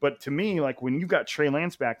 But to me, like, when you've got Trey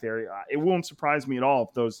Lance back there, it won't surprise me at all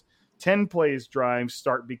if those 10 plays drives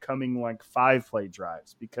start becoming like 5-play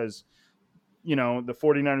drives, because, the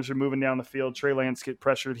 49ers are moving down the field. Trey Lance gets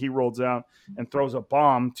pressured. He rolls out and throws a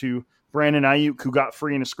bomb to Brandon Ayuk, who got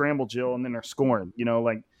free in a scramble, Jill, and then they're scoring.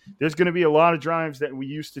 There's going to be a lot of drives that we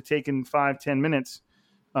used to take in 5-10 minutes.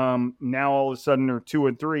 Now all of a sudden are 2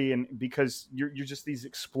 and 3, and because you're just these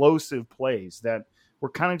explosive plays that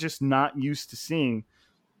we're kind of just not used to seeing.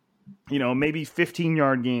 Maybe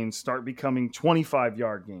 15-yard gains start becoming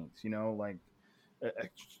 25-yard gains.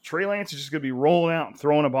 Trey Lance is just going to be rolling out and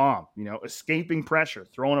throwing a bomb. Escaping pressure,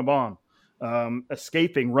 throwing a bomb,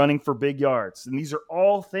 escaping, running for big yards, and these are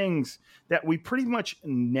all things that we pretty much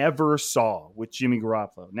never saw with Jimmy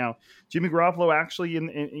Garoppolo. Now, Jimmy Garoppolo actually,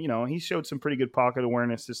 he showed some pretty good pocket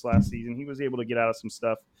awareness this last season. He was able to get out of some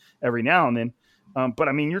stuff every now and then. But,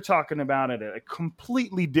 I mean, you're talking about at a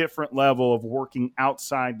completely different level of working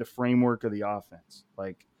outside the framework of the offense.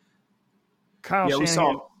 Like, Kyle Shanahan. We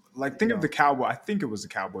saw, think of the Cowboy. I think it was the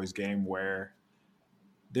Cowboys game where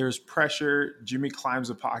there's pressure, Jimmy climbs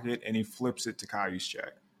the pocket, and he flips it to Kyle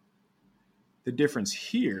Juszczyk. The difference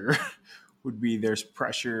here would be there's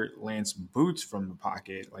pressure, Lance boots from the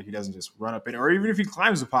pocket, like he doesn't just run up in it. Or even if he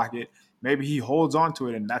climbs the pocket, maybe he holds onto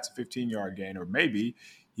it, and that's a 15-yard gain. Or maybe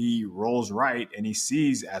he rolls right, and he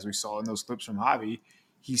sees, as we saw in those clips from Javi,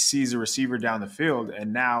 he sees a receiver down the field,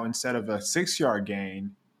 and now instead of a 6-yard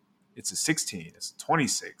gain, it's a 16, it's a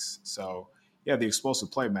 26. So, yeah, the explosive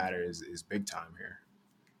play matter is big time here.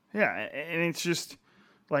 Yeah, and it's just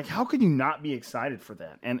like, how could you not be excited for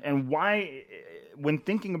that? And why, when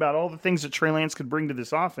thinking about all the things that Trey Lance could bring to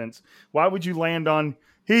this offense, why would you land on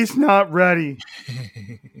he's not ready?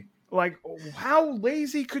 Like, how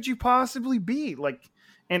lazy could you possibly be? Like,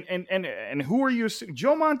 and who are you?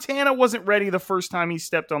 Joe Montana wasn't ready the first time he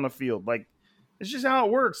stepped on the field. Like, it's just how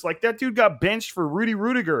it works. Like, that dude got benched for Rudy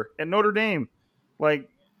Rudiger at Notre Dame. Like,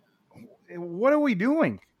 what are we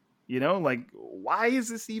doing? Why is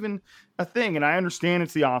this even a thing? And I understand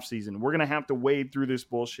it's the offseason. We're going to have to wade through this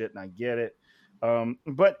bullshit, and I get it.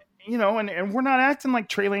 But, and we're not acting like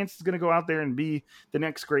Trey Lance is going to go out there and be the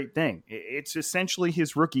next great thing. It's essentially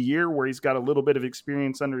his rookie year where he's got a little bit of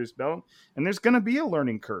experience under his belt, and there's going to be a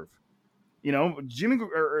learning curve.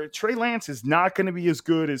 Trey Lance is not going to be as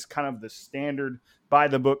good as kind of the standard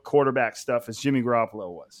by-the-book quarterback stuff as Jimmy Garoppolo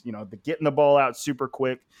was. The getting the ball out super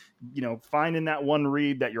quick, finding that one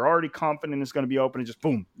read that you're already confident is going to be open and just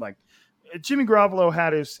boom. Like, Jimmy Garoppolo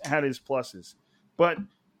had his pluses, but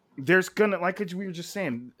there's gonna, like we were just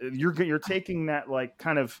saying, you're taking that, like,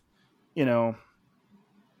 kind of,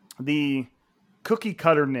 the cookie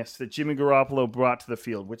cutterness that Jimmy Garoppolo brought to the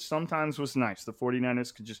field, which sometimes was nice. The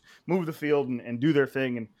 49ers could just move the field and do their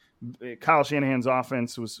thing, and Kyle Shanahan's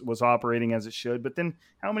offense was operating as it should. But then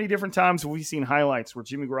how many different times have we seen highlights where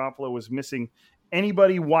Jimmy Garoppolo was missing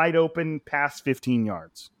anybody wide open past 15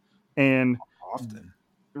 yards? And often.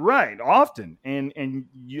 Right, often. And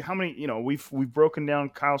how many, we've broken down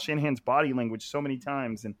Kyle Shanahan's body language so many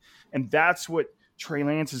times, and that's what Trey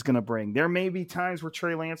Lance is going to bring. There may be times where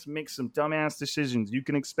Trey Lance makes some dumbass decisions. You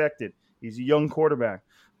can expect it. He's a young quarterback.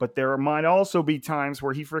 But there might also be times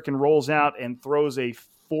where he freaking rolls out and throws a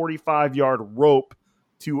 45-yard rope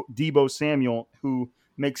to Deebo Samuel, who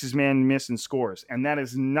makes his man miss and scores. And that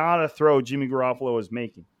is not a throw Jimmy Garoppolo is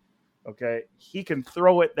making. Okay? He can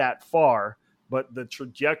throw it that far, but the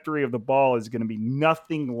trajectory of the ball is going to be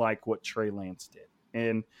nothing like what Trey Lance did.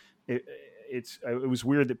 And it was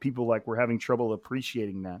weird that people were having trouble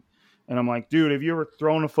appreciating that. And I'm like, dude, have you ever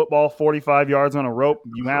thrown a football 45 yards on a rope?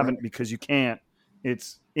 You haven't, because you can't.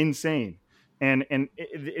 It's insane. And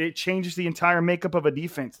it changes the entire makeup of a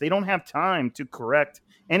defense. They don't have time to correct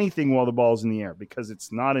anything while the ball's in the air, because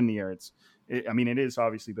it's not in the air. It is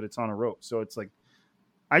obviously, but it's on a rope. So it's like,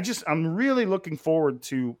 I'm really looking forward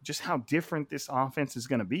to just how different this offense is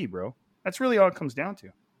going to be, bro. That's really all it comes down to.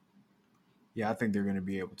 Yeah, I think they're going to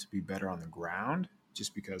be able to be better on the ground,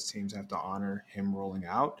 just because teams have to honor him rolling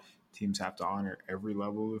out. Teams have to honor every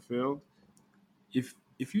level of the field.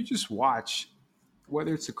 If you just watch,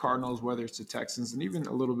 whether it's the Cardinals, whether it's the Texans, and even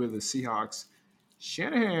a little bit of the Seahawks,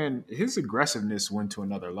 Shanahan, his aggressiveness went to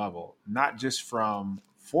another level, not just from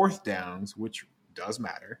fourth downs, which does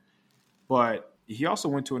matter, but he also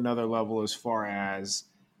went to another level as far as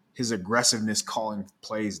his aggressiveness calling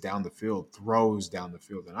plays down the field, throws down the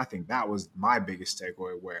field. And I think that was my biggest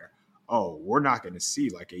takeaway, where, we're not going to see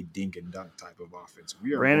like a dink and dunk type of offense.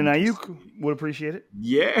 Brandon Ayuk would appreciate it.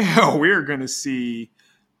 Yeah, we're going to see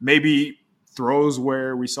maybe throws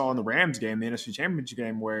where we saw in the Rams game, the NFC Championship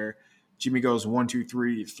game, where Jimmy goes 1, 2,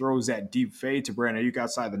 3, throws that deep fade to Brandon Ayuk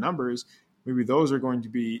outside the numbers. Maybe those are going to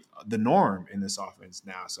be the norm in this offense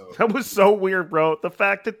now. So that was so weird, bro. The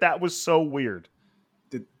fact that was so weird.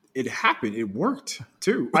 It happened. It worked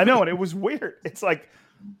too. I know, and it was weird. It's like,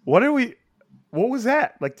 what was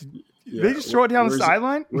that? Like, did they just throw it down the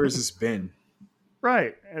sideline? Where's this been?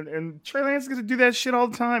 Right. And Trey Lance is going to do that shit all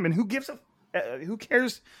the time. And who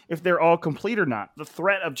cares if they're all complete or not? The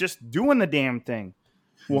threat of just doing the damn thing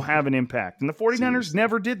will have an impact. And the 49ers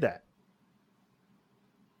never did that.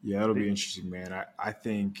 Yeah, it'll be interesting, man. I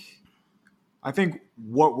think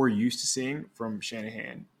what we're used to seeing from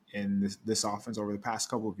Shanahan in this offense over the past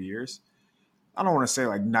couple of years, I don't want to say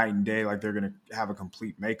like night and day, like they're going to have a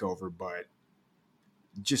complete makeover, but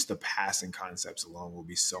just the passing concepts alone will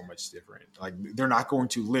be so much different. Like, they're not going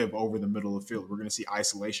to live over the middle of the field. We're going to see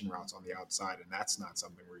isolation routes on the outside, and that's not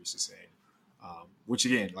something we're used to seeing. Which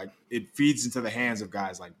again, like, it feeds into the hands of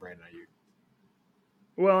guys like Brandon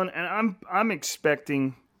Ayuk. Well, and I'm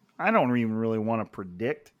expecting. I don't even really want to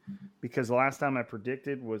predict, because the last time I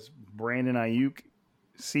predicted was Brandon Ayuk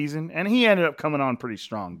season, and he ended up coming on pretty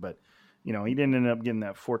strong, but he didn't end up getting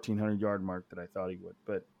that 1,400-yard mark that I thought he would.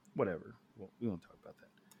 But whatever, we won't talk about that.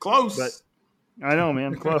 Close, but I know,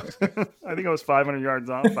 man, close. I think I was 500 yards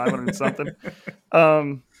off, 500 something.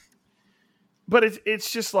 But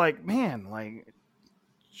it's just like, man, like,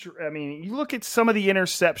 I mean, you look at some of the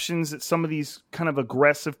interceptions that some of these kind of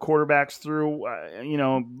aggressive quarterbacks threw.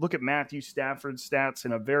 Look at Matthew Stafford's stats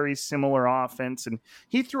in a very similar offense, and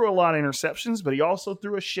he threw a lot of interceptions, but he also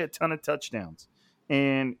threw a shit ton of touchdowns.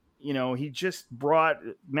 And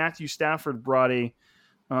Matthew Stafford brought a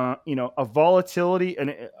volatility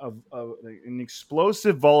and an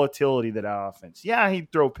explosive volatility to that offense. Yeah,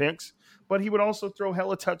 he'd throw picks, but he would also throw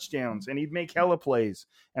hella touchdowns, and he'd make hella plays.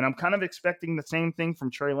 And I'm kind of expecting the same thing from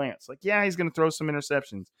Trey Lance. Like, yeah, he's going to throw some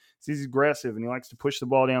interceptions. He's aggressive, and he likes to push the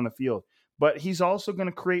ball down the field. But he's also going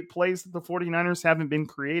to create plays that the 49ers haven't been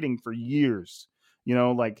creating for years.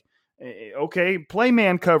 Okay, play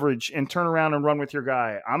man coverage and turn around and run with your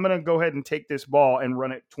guy. I'm going to go ahead and take this ball and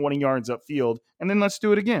run it 20 yards upfield, and then let's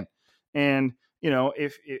do it again. And,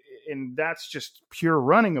 and that's just pure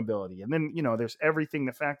running ability. And then, there's everything,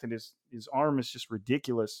 the fact that his arm is just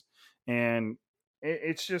ridiculous. And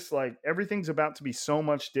it's just like everything's about to be so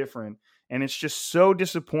much different. And it's just so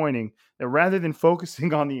disappointing that rather than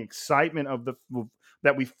focusing on the excitement of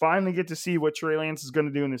that we finally get to see what Trey Lance is going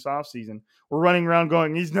to do in this offseason, we're running around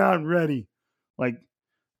going, he's not ready. Like,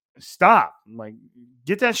 stop. Like,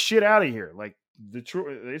 get that shit out of here. Like,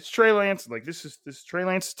 it's Trey Lance. Like, this is Trey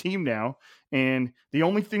Lance's team now, and the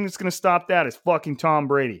only thing that's going to stop that is fucking Tom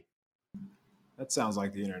Brady. That sounds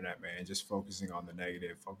like the internet, man. Just focusing on the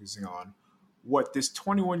negative, focusing on what this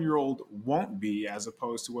 21-year-old won't be as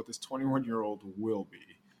opposed to what this 21-year-old will be.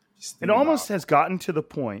 It almost has gotten to the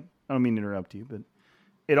point. I don't mean to interrupt you, but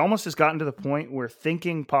it almost has gotten to the point where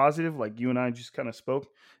thinking positive, like you and I just kind of spoke,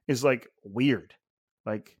 is like weird.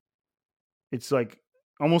 Like, it's like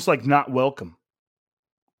almost like not welcome.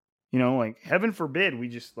 Like, heaven forbid we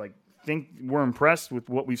just like think we're impressed with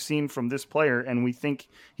what we've seen from this player, and we think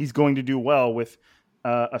he's going to do well with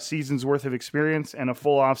a season's worth of experience and a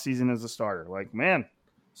full offseason as a starter. Like, man,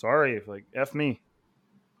 sorry, like, F me.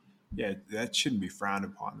 Yeah, that shouldn't be frowned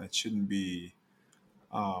upon. That shouldn't be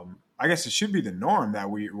I guess it should be the norm that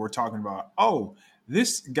we're talking about, oh,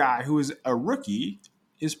 this guy who is a rookie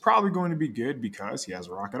is probably going to be good because he has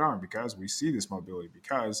a rocket arm, because we see this mobility,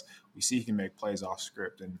 because we see he can make plays off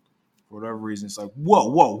script. And for whatever reason, it's like,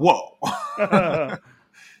 whoa.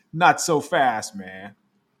 Not so fast, man.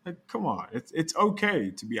 Like, come on. It's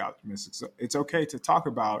okay to be optimistic. So it's okay to talk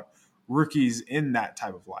about rookies in that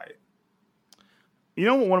type of light. You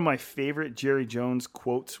know what one of my favorite Jerry Jones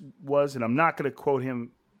quotes was, and I'm not going to quote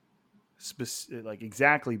him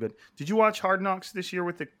exactly, but did you watch Hard Knocks this year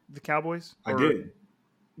with the Cowboys? I did.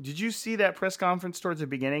 Did you see that press conference towards the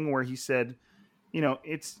beginning where he said, you know,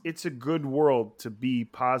 it's a good world to be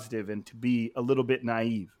positive and to be a little bit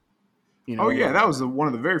naive? You know, that was one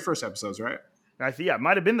of the very first episodes, right? It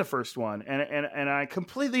might have been the first one, and I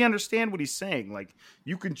completely understand what he's saying. Like,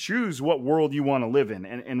 you can choose what world you want to live in,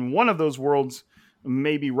 and one of those worlds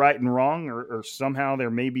may be right and wrong, or somehow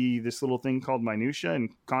there may be this little thing called minutia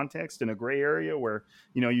and context in a gray area where,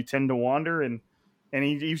 you know, you tend to wander. And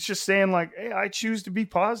he's just saying, like, hey, I choose to be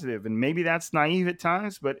positive, and maybe that's naive at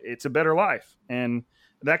times, but it's a better life. And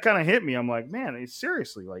that kind of hit me. I'm like, man, it's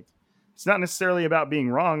seriously, like, it's not necessarily about being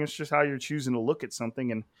wrong. It's just how you're choosing to look at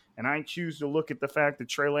something. And I choose to look at the fact that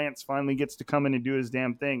Trey Lance finally gets to come in and do his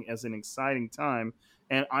damn thing as an exciting time.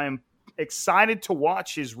 And I am excited to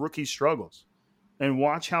watch his rookie struggles and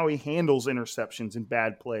watch how he handles interceptions and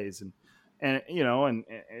bad plays. And you know, and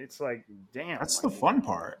it's like, damn. That's the fun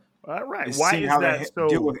part. Right. Why is how that they so?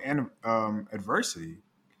 Deal with adversity.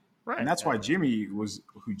 Right. And that's why Jimmy was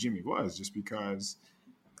who Jimmy was, just because,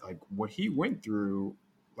 like, what he went through,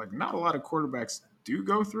 like, not a lot of quarterbacks do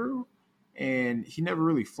go through, and he never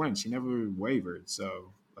really flinched. He never really wavered.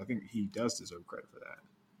 So I think he does deserve credit for that.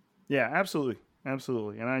 Yeah, absolutely.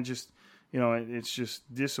 Absolutely. And I just, you know, it's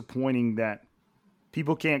just disappointing that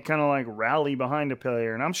people can't kind of like rally behind a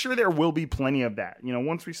player. And I'm sure there will be plenty of that. You know,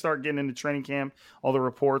 once we start getting into training camp, all the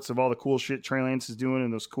reports of all the cool shit Trey Lance is doing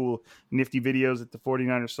and those cool nifty videos that the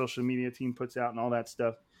 49ers social media team puts out and all that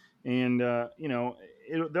stuff. And, you know,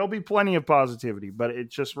 there'll be plenty of positivity, but it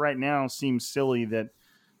just right now seems silly that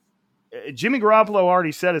Jimmy Garoppolo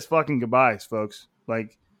already said his fucking goodbyes, folks.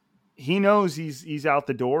 Like, he knows he's out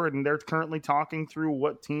the door, and they're currently talking through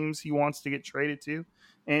what teams he wants to get traded to.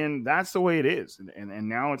 And that's the way it is. And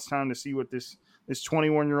now it's time to see what this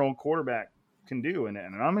 21-year-old quarterback can do. And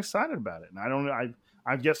I'm excited about it. And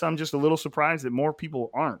I guess I'm just a little surprised that more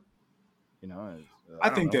people aren't. You know, I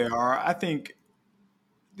think they are. I think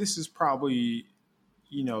this is probably,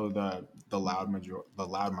 you know, the loud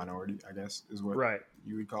minority, I guess, is what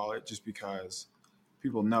you would call it, just because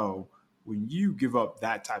people know when you give up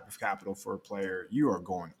that type of capital for a player, you are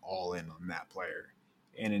going all in on that player.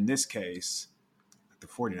 And in this case, the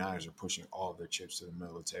 49ers are pushing all of their chips to the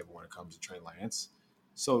middle of the table when it comes to Trey Lance.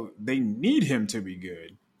 So they need him to be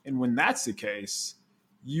good. And when that's the case,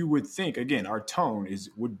 you would think, again, our tone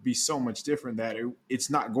would be so much different that it's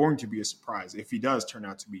not going to be a surprise if he does turn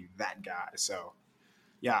out to be that guy. So,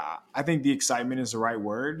 yeah, I think the excitement is the right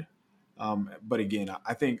word. But again,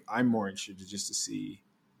 I think I'm more interested just to see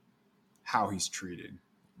how he's treated,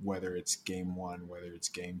 whether it's game 1, whether it's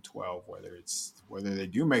game 12, whether they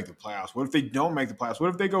do make the playoffs. What if they don't make the playoffs?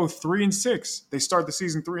 What if they go 3-6? They start the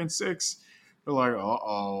season 3-6. They're like,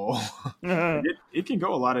 uh-oh. It can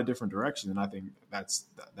go a lot of different directions, and I think that's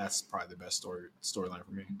probably the best storyline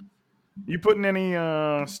for me. You putting any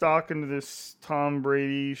stock into this Tom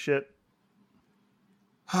Brady shit?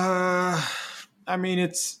 I mean,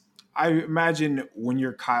 I imagine when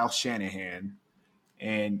you're Kyle Shanahan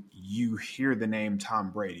and you hear the name Tom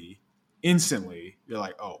Brady, instantly you're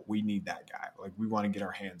like, oh, we need that guy. Like, we want to get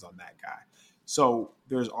our hands on that guy. So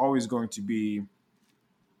there's always going to be,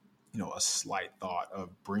 you know, a slight thought of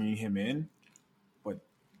bringing him in. But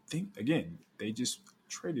think, again, they just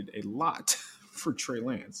traded a lot for Trey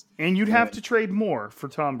Lance. And you'd have to trade more for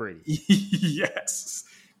Tom Brady. Yes.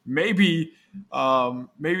 Maybe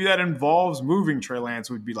that involves moving Trey Lance.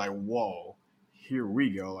 Would be like, whoa, here we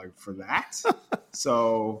go, like, for that.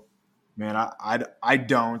 So, man,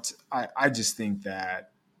 I just think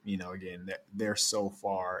that, you know, again, they're so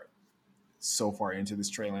far into this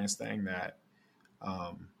Trey Lance thing that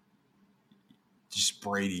just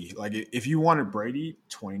Brady, like, if you wanted Brady,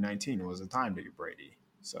 2019 was the time to get Brady.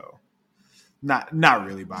 So not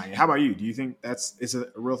really buying it. How about you? Do you think it's a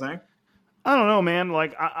real thing? I don't know, man.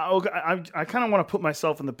 Like, I kind of want to put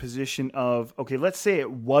myself in the position of, okay, let's say it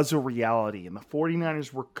was a reality and the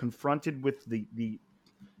 49ers were confronted with the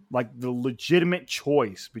legitimate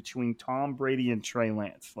choice between Tom Brady and Trey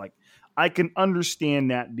Lance. Like, I can understand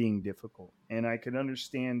that being difficult, and I can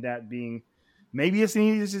understand that being maybe it's an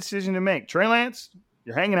easy decision to make. Trey Lance,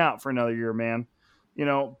 you're hanging out for another year, man.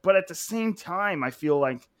 But at the same time, I feel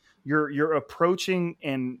like you're approaching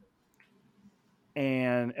and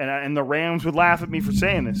the Rams would laugh at me for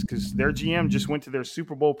saying this because their GM just went to their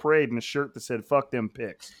Super Bowl parade in a shirt that said "fuck them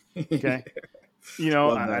picks." Okay,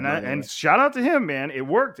 and shout out to him, man. It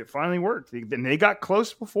worked. It finally worked. They got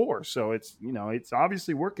close before, so it's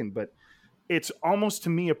obviously working. But it's almost to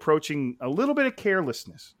me approaching a little bit of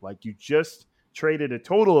carelessness. Like you just traded a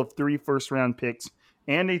total of 3 first-round picks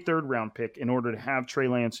and a third-round pick in order to have Trey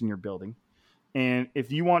Lance in your building. And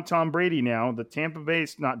if you want Tom Brady now, the Tampa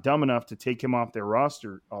Bay's not dumb enough to take him off their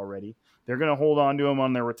roster already. They're going to hold on to him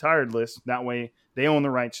on their retired list. That way they own the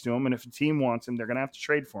rights to him. And if a team wants him, they're going to have to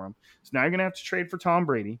trade for him. So now you're going to have to trade for Tom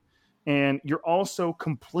Brady. And you're also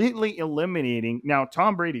completely eliminating. Now,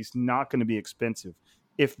 Tom Brady's not going to be expensive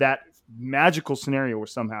if that magical scenario were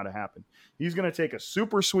somehow to happen. He's going to take a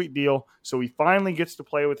super sweet deal. So he finally gets to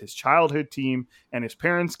play with his childhood team and his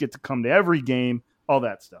parents get to come to every game, all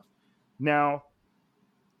that stuff. Now,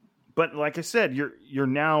 but like I said, you're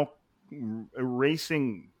now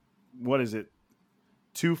erasing, what is it,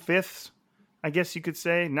 2/5, I guess you could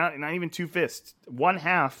say, not even 2/5,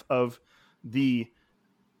 1/2 of the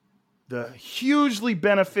hugely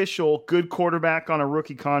beneficial good quarterback on a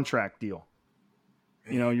rookie contract deal.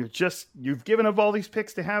 You've given up all these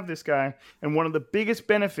picks to have this guy, and one of the biggest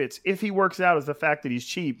benefits, if he works out, is the fact that he's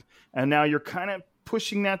cheap, and now you're kind of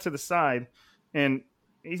pushing that to the side, and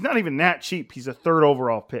he's not even that cheap. He's a 3rd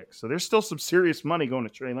overall pick. So there's still some serious money going to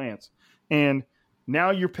Trey Lance. And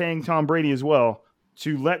now you're paying Tom Brady as well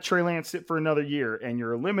to let Trey Lance sit for another year. And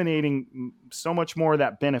you're eliminating so much more of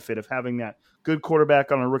that benefit of having that good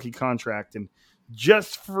quarterback on a rookie contract. And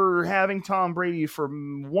just for having Tom Brady for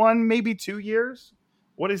 1, maybe 2 years,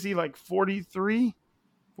 what is he, like 43,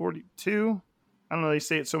 42? I don't know. They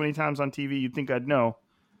say it so many times on TV. You'd think I'd know.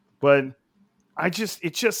 But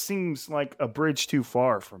it just seems like a bridge too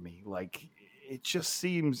far for me. Like, it just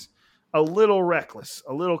seems a little reckless,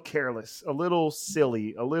 a little careless, a little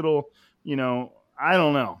silly, a little, I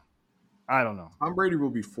don't know. Tom Brady will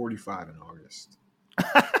be 45 in August.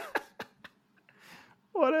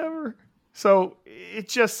 Whatever. So it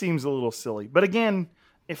just seems a little silly. But again,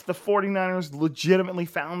 if the 49ers legitimately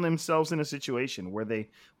found themselves in a situation where they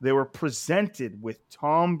were presented with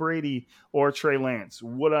Tom Brady or Trey Lance,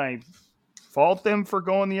 would I fault them for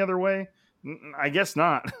going the other way? I guess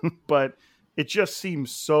not. But it just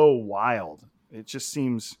seems so wild. It just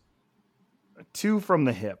seems too from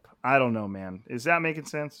the hip. I don't know, man. Is that making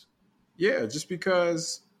sense? Yeah, just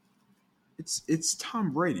because it's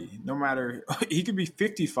Tom Brady. No matter, he could be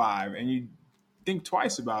 55 and you think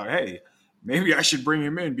twice about, hey, maybe I should bring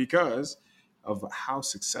him in because of how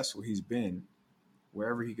successful he's been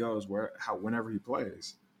wherever he goes, whenever he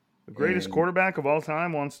plays. The greatest quarterback of all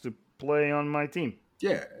time wants to play on my team.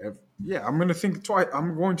 Yeah, I'm going to think twice.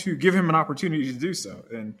 I'm going to give him an opportunity to do so.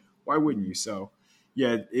 And why wouldn't you? So,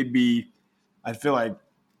 yeah, I feel like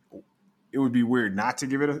it would be weird not to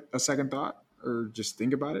give it a second thought or just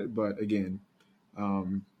think about it. But again,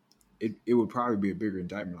 it would probably be a bigger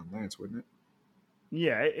indictment on Lance, wouldn't it?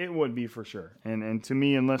 Yeah, it would be for sure. And to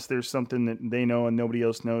me, unless there's something that they know and nobody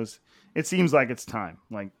else knows, it seems like it's time.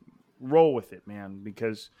 Like, roll with it, man,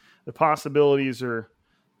 because the possibilities are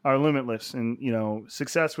limitless. And,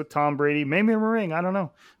 success with Tom Brady, maybe a ring, I don't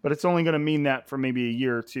know. But it's only going to mean that for maybe a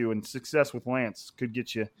year or two. And success with Lance could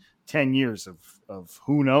get you 10 years of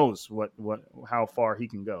who knows how far he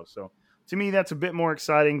can go. So to me, that's a bit more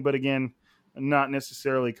exciting. But again, not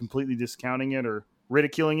necessarily completely discounting it or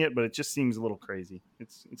ridiculing it, but it just seems a little crazy.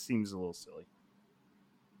 It seems a little silly.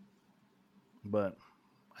 But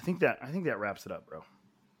I think that wraps it up, bro.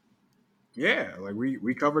 Yeah, like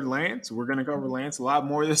we covered Lance. We're going to cover Lance a lot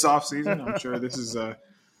more this offseason. I'm sure this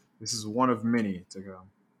is one of many to come.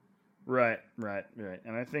 Right.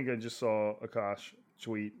 And I think I just saw Akash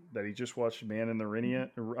tweet that he just watched Man in the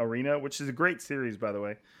Arena, which is a great series, by the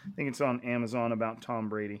way. I think it's on Amazon about Tom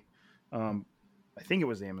Brady. I think it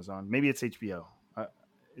was Amazon. Maybe it's HBO.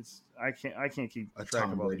 I can't keep track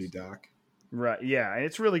Tom of all Brady these. doc. Right, yeah, and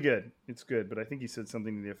it's really good. It's good, but I think he said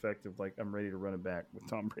something to the effect of, like, I'm ready to run it back with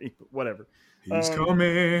Tom Brady, but whatever. He's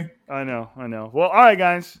coming. I know. Well, all right,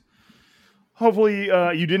 guys. Hopefully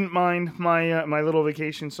you didn't mind my little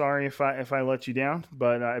vacation. Sorry if I let you down,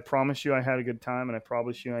 but I promise you I had a good time, and I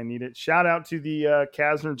promise you I need it. Shout out to the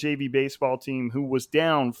Kasner JV baseball team, who was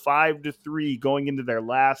down 5-3 going into their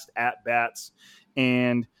last at bats,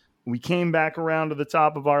 and we came back around to the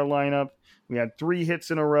top of our lineup. We had 3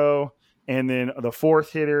 hits in a row, and then the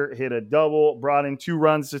fourth hitter hit a double, brought in 2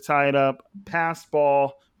 runs to tie it up. Pass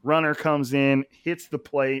ball, runner comes in, hits the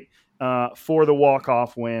plate for the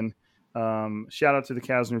walk-off win. Shout out to the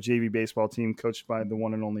Kasner JV baseball team, coached by the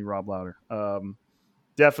one and only Rob Lauder.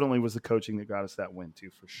 Definitely was the coaching that got us that win too,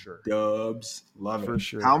 for sure. Dubs, love it for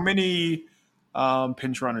sure. How many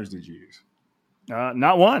pinch runners did you use?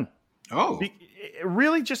 Not one. Oh,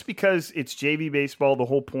 really? Just because it's JV baseball, the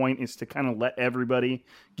whole point is to kind of let everybody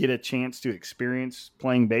get a chance to experience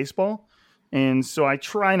playing baseball, and so I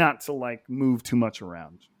try not to like move too much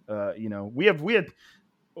around. I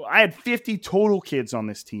had 50 total kids on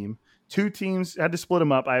this team. 2 teams, had to split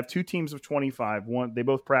them up. I have 2 teams of 25. They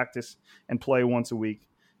both practice and play once a week.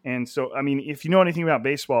 And so, I mean, if you know anything about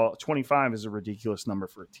baseball, 25 is a ridiculous number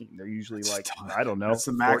for a team. They're usually I don't know, that's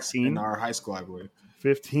the max 14, in our high school, I believe.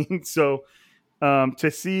 15. So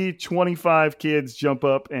to see 25 kids jump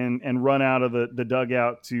up and run out of the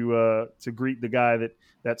dugout to greet the guy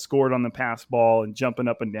that scored on the pass ball and jumping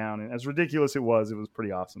up and down, and as ridiculous it was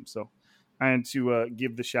pretty awesome. So I had to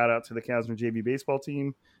give the shout out to the Kasner JV baseball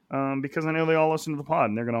team because I know they all listen to the pod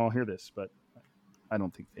and they're going to all hear this, but I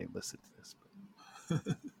don't think they listen to this. But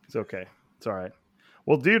it's okay. It's all right.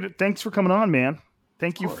 Well, dude, thanks for coming on, man.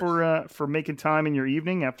 Thank you for making time in your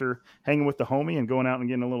evening after hanging with the homie and going out and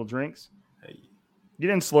getting a little drinks. Hey. You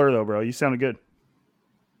didn't slur though, bro. You sounded good.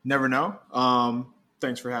 Never know.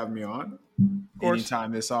 Thanks for having me on.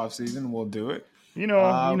 Anytime this off season, we'll do it.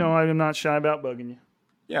 I'm not shy about bugging you.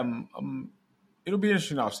 Yeah, it'll be an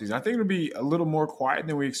interesting offseason. I think it'll be a little more quiet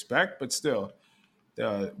than we expect, but still,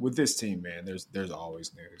 with this team, man, there's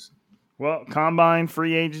always news. Well, combine,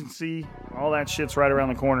 free agency, all that shit's right around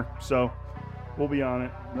the corner. So we'll be on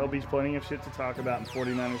it. There'll be plenty of shit to talk about in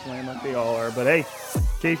 49ers land like they all are. But hey,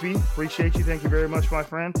 KP, appreciate you. Thank you very much, my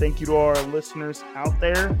friend. Thank you to our listeners out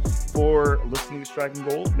there for listening to Striking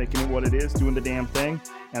Gold, making it what it is, doing the damn thing.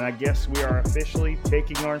 And I guess we are officially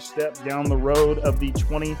taking our step down the road of the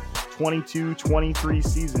 2022-23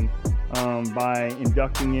 season by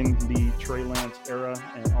inducting in the Trey Lance era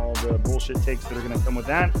and all the bullshit takes that are going to come with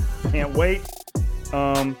that. Can't wait.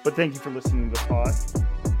 But thank you for listening to the pod.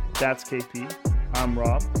 That's KP. I'm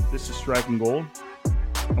Rob. This is Striking Gold,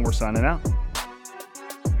 and we're signing out.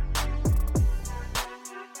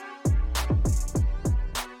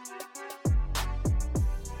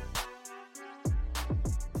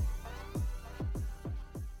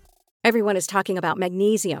 Everyone is talking about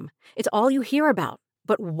magnesium. It's all you hear about.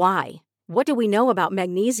 But why? What do we know about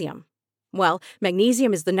magnesium? Well,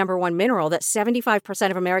 magnesium is the #1 mineral that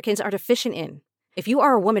 75% of Americans are deficient in. If you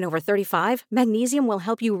are a woman over 35, magnesium will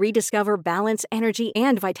help you rediscover balance, energy,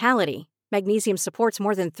 and vitality. Magnesium supports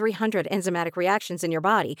more than 300 enzymatic reactions in your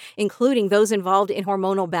body, including those involved in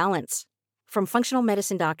hormonal balance. From functional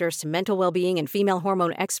medicine doctors to mental well-being and female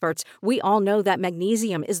hormone experts, we all know that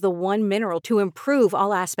magnesium is the one mineral to improve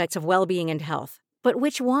all aspects of well-being and health. But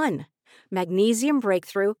which one? Magnesium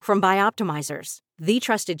Breakthrough from Bioptimizers, the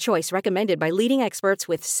trusted choice recommended by leading experts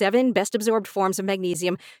with 7 best-absorbed forms of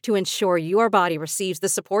magnesium to ensure your body receives the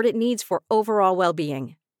support it needs for overall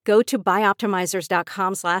well-being. Go to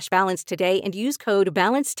bioptimizers.com/balance today and use code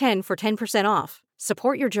BALANCE10 for 10% off.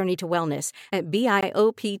 Support your journey to wellness at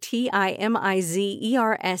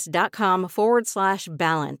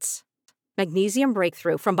bioptimizers.com/balance. Magnesium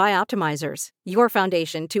Breakthrough from Bioptimizers, your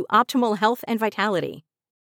foundation to optimal health and vitality.